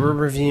 Okay, so we're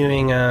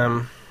reviewing,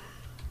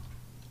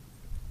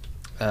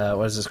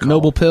 what is this called?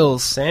 Noble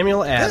Pills.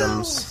 Samuel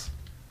Adams.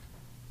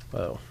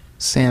 Whoa.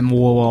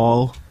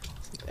 Samuel.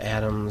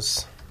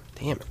 Adams.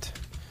 Damn it.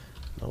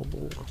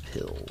 Noble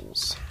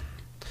Pills.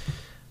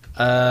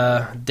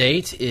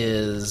 Date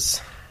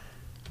is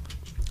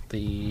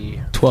the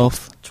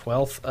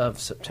 12th of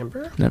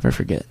September. Never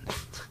forget.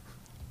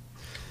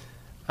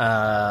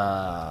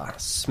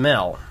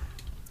 Smell.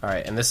 All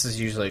right, and this is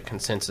usually a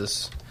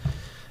consensus.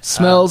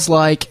 Smells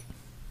like...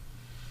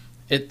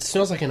 It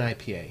smells like an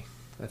IPA,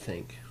 I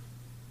think.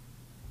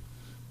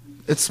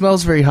 It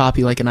smells very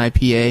hoppy like an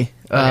IPA.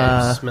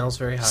 It smells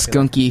very hoppy.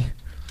 Skunky.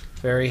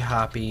 Very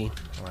hoppy,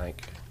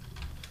 like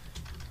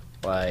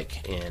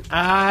an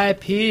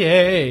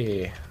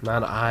IPA.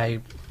 Not I...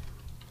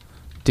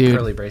 Dude.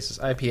 Curly braces.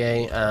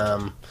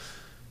 IPA,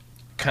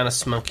 kind of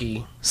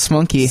smoky.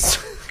 Spunky.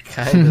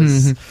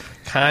 kind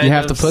You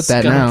have to put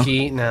that now.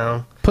 skunky.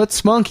 No. Put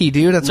spunky,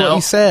 dude. That's No, what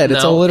you said.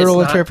 It's a no,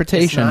 literal it's not-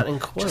 interpretation. it's not in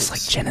quotes. Just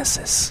like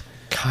Genesis.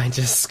 Kind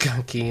of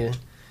skunky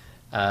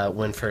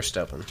when first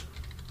open.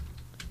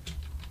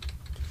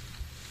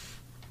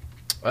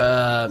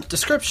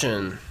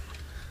 Description.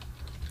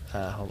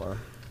 Hold on.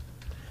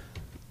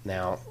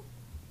 Now,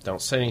 don't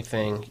say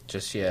anything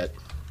just yet.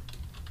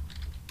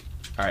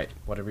 Alright,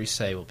 whatever you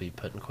say will be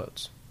put in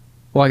quotes.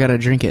 Well, I gotta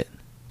drink it.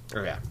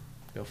 Or yeah,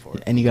 go for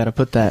it. And you gotta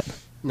put that.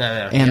 No.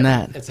 And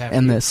yeah, that. it's after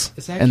And you- this.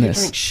 It's after And you this.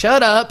 drink.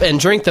 Shut up and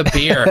drink the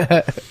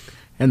beer.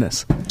 And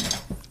this.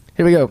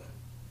 Here we go.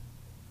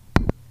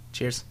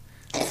 Cheers.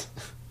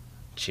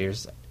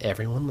 Cheers,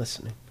 everyone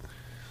listening.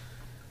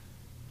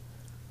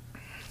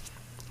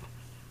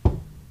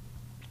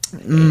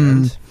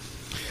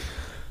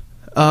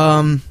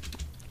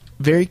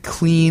 Very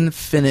clean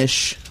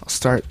finish. I'll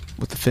start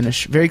with the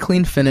finish. Very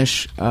clean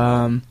finish.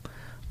 A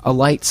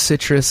light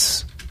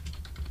citrus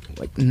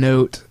like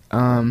note.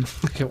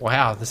 Okay,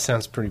 wow, this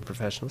sounds pretty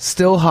professional.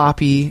 Still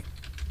hoppy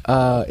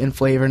in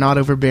flavor, not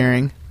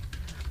overbearing.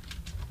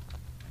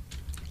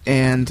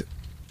 And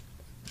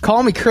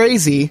call me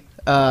crazy,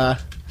 but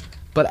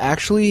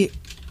actually,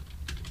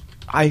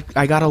 I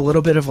got a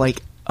little bit of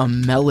like a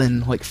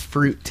melon, like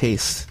fruit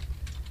taste.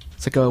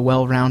 It's like a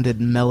well-rounded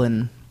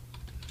melon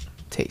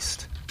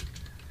taste.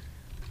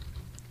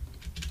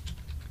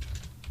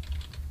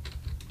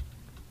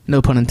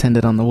 No pun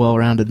intended on the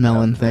well-rounded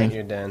melon thing.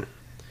 You're done.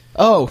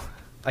 Oh,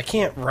 I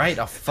can't write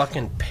a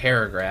fucking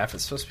paragraph.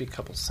 It's supposed to be a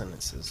couple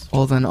sentences.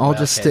 well then I'll Well,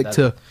 just okay, stick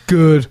to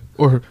good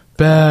or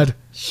bad.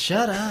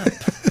 Shut up.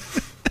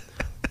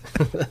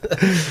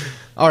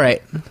 All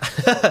right.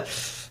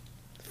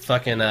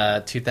 Fucking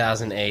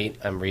 2008.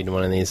 I'm reading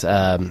one of these.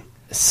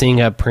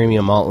 Singa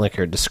Premium Malt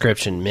Liquor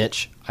description.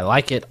 Mitch, I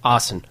like it.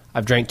 Awesome.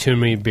 I've drank too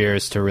many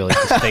beers to really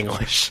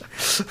distinguish.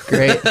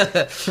 Great.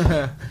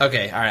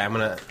 Okay, all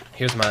right.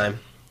 Here's mine.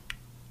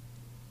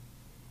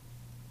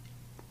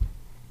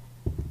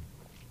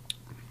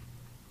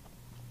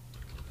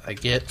 I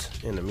get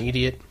an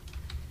immediate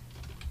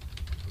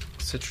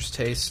citrus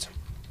taste.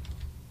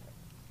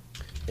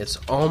 It's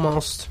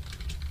almost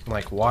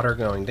like water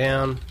going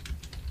down.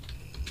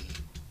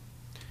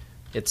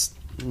 It's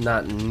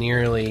not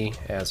nearly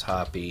as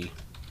hoppy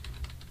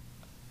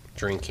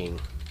drinking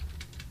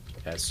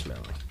as smelly.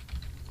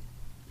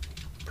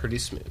 Pretty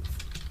smooth.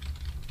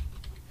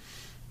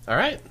 All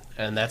right,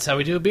 and that's how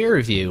we do a beer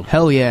review.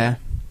 Hell yeah.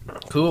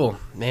 Cool,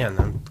 man.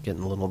 I'm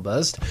getting a little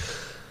buzzed.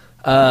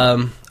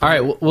 All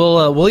right,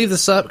 we'll leave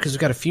this up because we've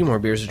got a few more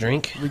beers to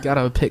drink. We got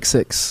a pick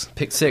 6.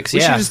 Pick 6. We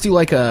Yeah, should just do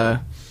like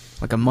a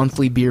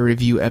monthly beer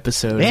review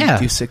episode. Yeah. And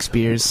do 6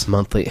 beers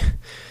monthly.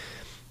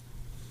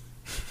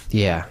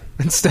 Yeah.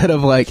 instead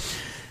of like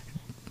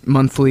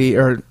monthly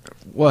or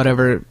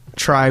whatever.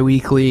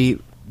 Tri-weekly,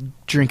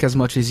 drink as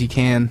much as you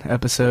can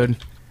episode.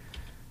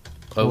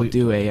 Oh, We'll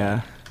do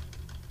a.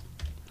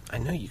 I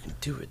know you can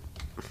do it.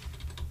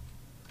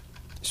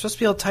 You're supposed to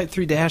be able to type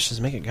 3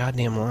 dashes, make a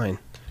goddamn line.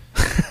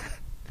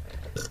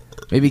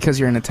 Maybe because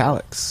you're in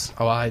italics.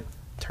 Oh, I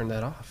turned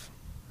that off.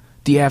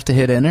 Do you have to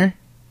hit enter?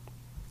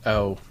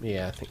 Oh,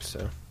 yeah, I think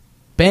so.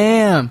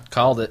 Bam!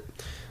 Called it.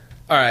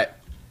 All right.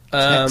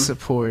 Tech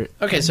support.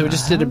 Okay, so we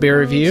just did a beer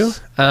review.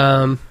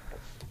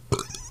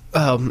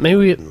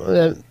 Maybe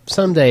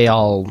someday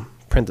I'll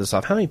print this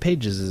off. How many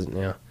pages is it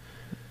now?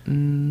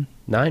 9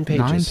 pages.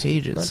 9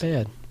 pages. Not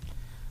bad.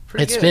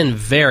 Pretty It's good. been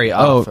very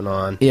off and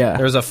on. yeah.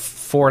 There was a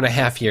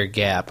 4.5-year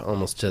gap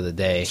almost to the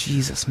day.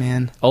 Jesus,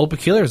 man. Old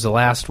Peculiar is the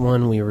last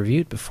one we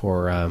reviewed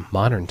before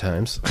Modern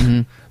Times.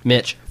 Mm-hmm.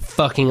 Mitch,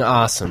 fucking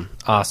awesome.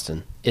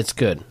 Austin, it's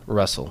good.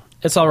 Russell,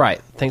 it's all right.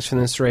 Thanks for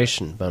the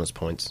inspiration. Bonus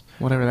points.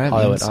 Whatever that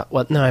Hollywood.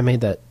 means. No, I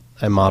made that.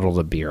 I modeled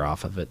a beer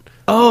off of it.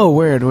 Oh,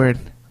 word.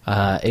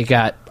 It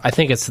got. I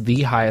think it's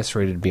the highest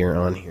rated beer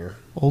on here,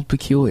 Old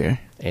Peculiar.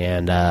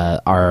 and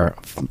our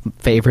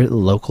favorite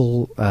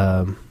local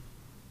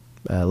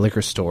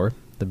liquor store,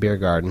 the Beer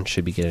Garden,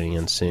 should be getting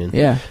in soon.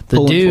 Yeah. The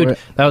pulling for dude. it.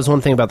 That was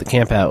one thing about the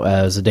camp out.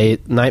 It was the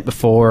night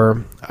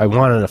before. I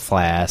wanted a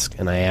flask,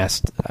 and I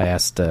asked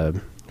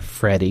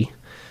Freddie.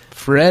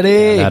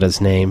 Freddie! Not his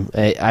name.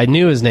 I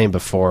knew his name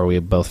before. We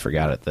both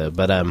forgot it though.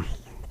 But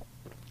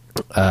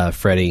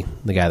Freddie,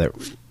 the guy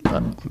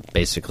that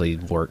basically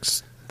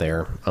works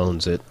there,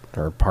 owns it,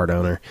 or part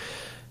owner.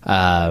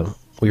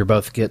 We were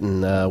both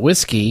getting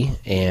whiskey,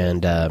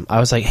 and I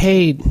was like,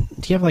 "Hey, do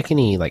you have like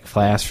any like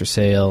flasks for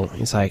sale?"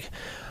 He's like,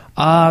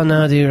 "Oh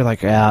no, dude, we're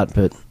like out,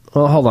 but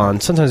well, hold on.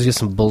 Sometimes we get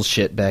some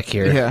bullshit back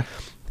here." Yeah.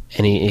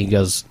 And he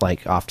goes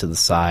like off to the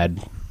side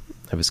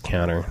of his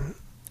counter,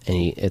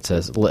 and it's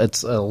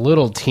a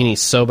little teeny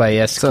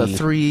Sobieski. It's a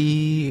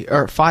 3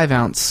 or 5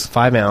 ounce.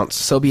 5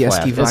 ounce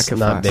Sobieski flask. vodka It's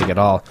not flask. big at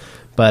all.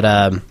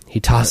 But he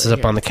tosses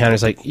up on the counter.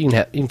 He's like, you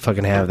can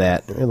fucking have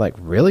that. And we're like,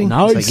 really?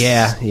 Nice. He's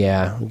like,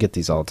 yeah, we get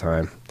these all the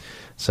time.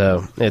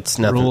 So it's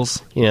nothing.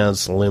 Rules. You know,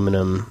 it's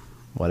aluminum,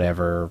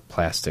 whatever,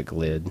 plastic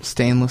lid.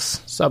 Stainless.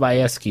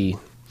 Sobieski.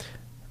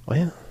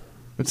 Well,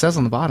 It says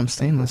on the bottom,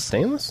 stainless.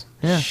 stainless?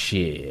 Yeah.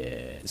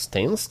 Shit.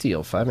 Stainless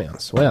steel, 5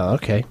 ounce. Well,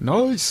 okay.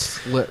 Nice.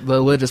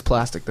 The lid is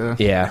plastic, though.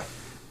 Yeah.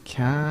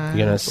 Kind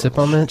You gonna sip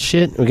on that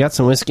shit? We got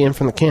some whiskey in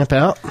from the camp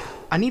out.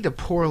 I need to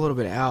pour a little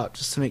bit out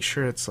just to make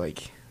sure it's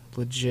like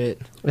legit.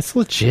 It's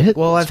legit.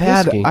 Well, It's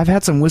whiskey. I've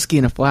had some whiskey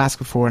in a flask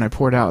before, and I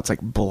poured out. It's like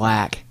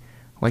black,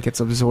 like it's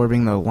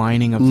absorbing the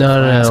lining of the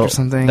flask or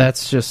something.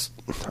 That's just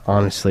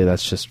honestly,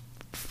 that's just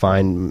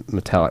fine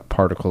metallic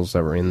particles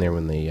that were in there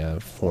when they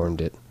formed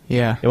it.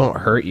 yeah, It won't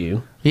hurt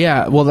you.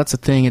 yeah. Well, that's the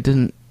thing. It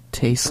didn't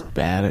taste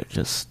bad. It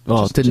didn't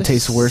Just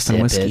taste worse than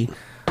sip whiskey.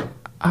 it.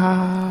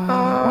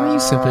 Why don't you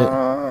sip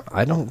it?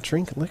 I don't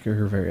drink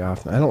liquor very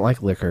often. I don't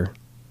like liquor.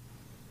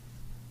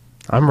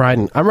 I'm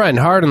riding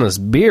hard on this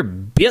beer,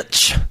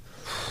 bitch.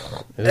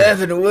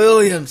 Evan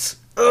Williams.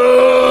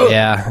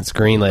 Yeah, it's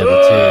green label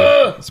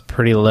too. It's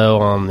pretty low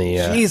on the.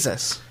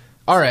 Jesus.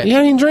 All right. You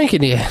haven't even drank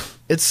it yet.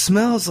 It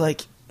smells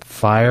like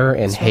Fire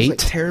and smells hate. like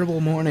terrible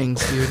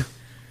mornings, dude.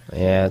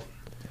 Yeah.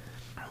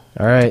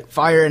 All right.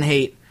 Fire and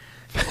hate.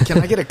 Can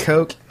I get a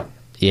Coke?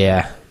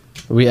 Yeah.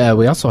 We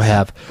also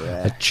have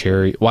a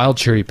wild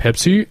cherry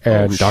Pepsi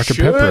and Dr.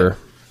 shit. Pepper.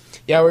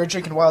 Yeah, we were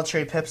drinking wild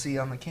cherry Pepsi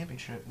on the camping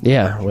trip.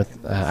 Yeah,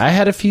 with I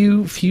had a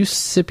few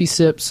sippy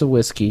sips of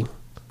whiskey.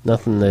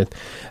 Nothing that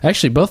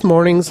actually both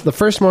mornings. The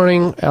first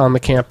morning on the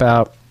camp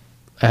out,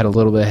 I had a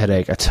little bit of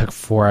headache. I took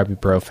 4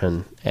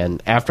 ibuprofen,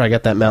 and after I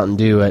got that Mountain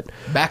Dew, it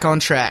Back on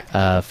track.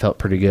 felt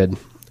pretty good.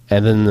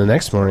 And then the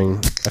next morning,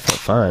 I felt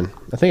fine.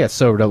 I think I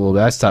sobered up a little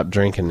bit. I stopped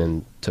drinking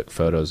and took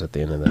photos at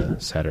the end of the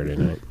Saturday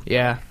night.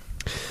 Yeah.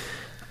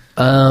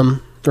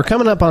 We're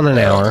coming up on an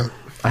hour.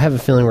 I have a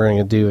feeling we're going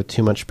to do a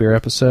Too Much Beer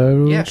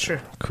episode. Yeah,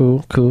 sure.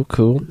 Cool.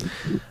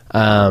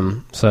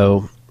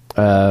 So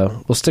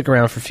we'll stick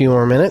around for a few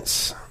more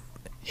minutes,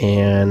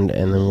 and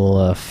then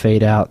we'll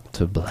fade out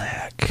to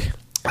black.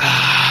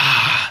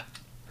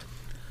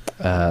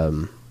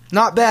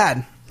 Not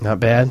bad. Not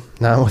bad.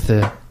 Not with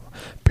the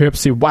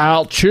Pepsi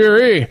Wild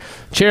Cherry.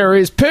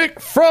 Cherries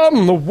picked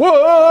from the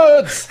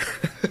woods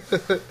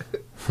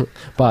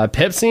by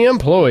Pepsi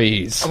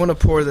employees. I want to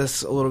pour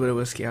this a little bit of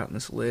whiskey out in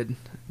this lid.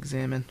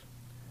 Examine.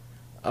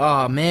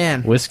 Oh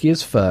man, Whiskey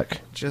as fuck.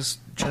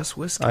 just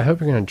whiskey. I hope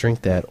you're going to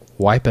drink that,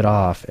 wipe it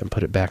off, and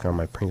put it back on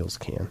my Pringles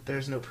can.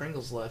 There's no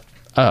Pringles left.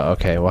 Oh,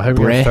 okay. Well, I hope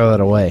you're going Bray. to throw that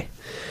away.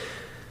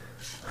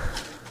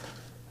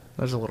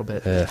 There's a little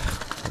bit.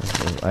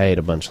 I ate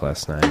a bunch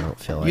last night. I don't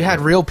feel like You had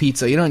it. real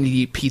pizza. You don't need to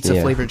eat pizza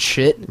flavored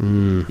shit.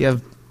 You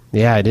have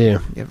I do.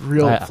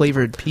 real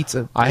flavored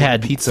pizza. I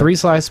had pizza. 3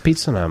 slice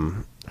pizza, and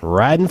I'm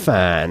riding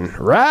fine.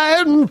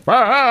 Riding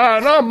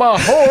fine on my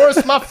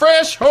horse, my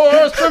fresh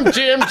horse from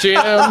Jim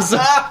Jim's.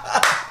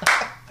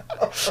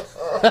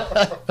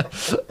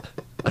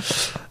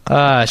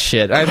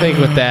 Shit. I think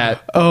with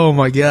that, Oh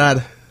my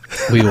god.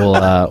 we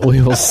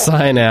will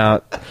sign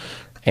out,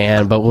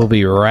 but we'll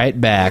be right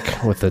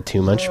back with the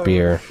Too Much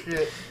Beer.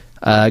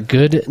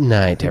 Good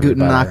night, everybody.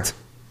 Guten Nacht.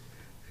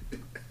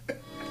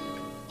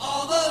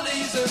 All the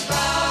leaves are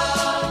brown.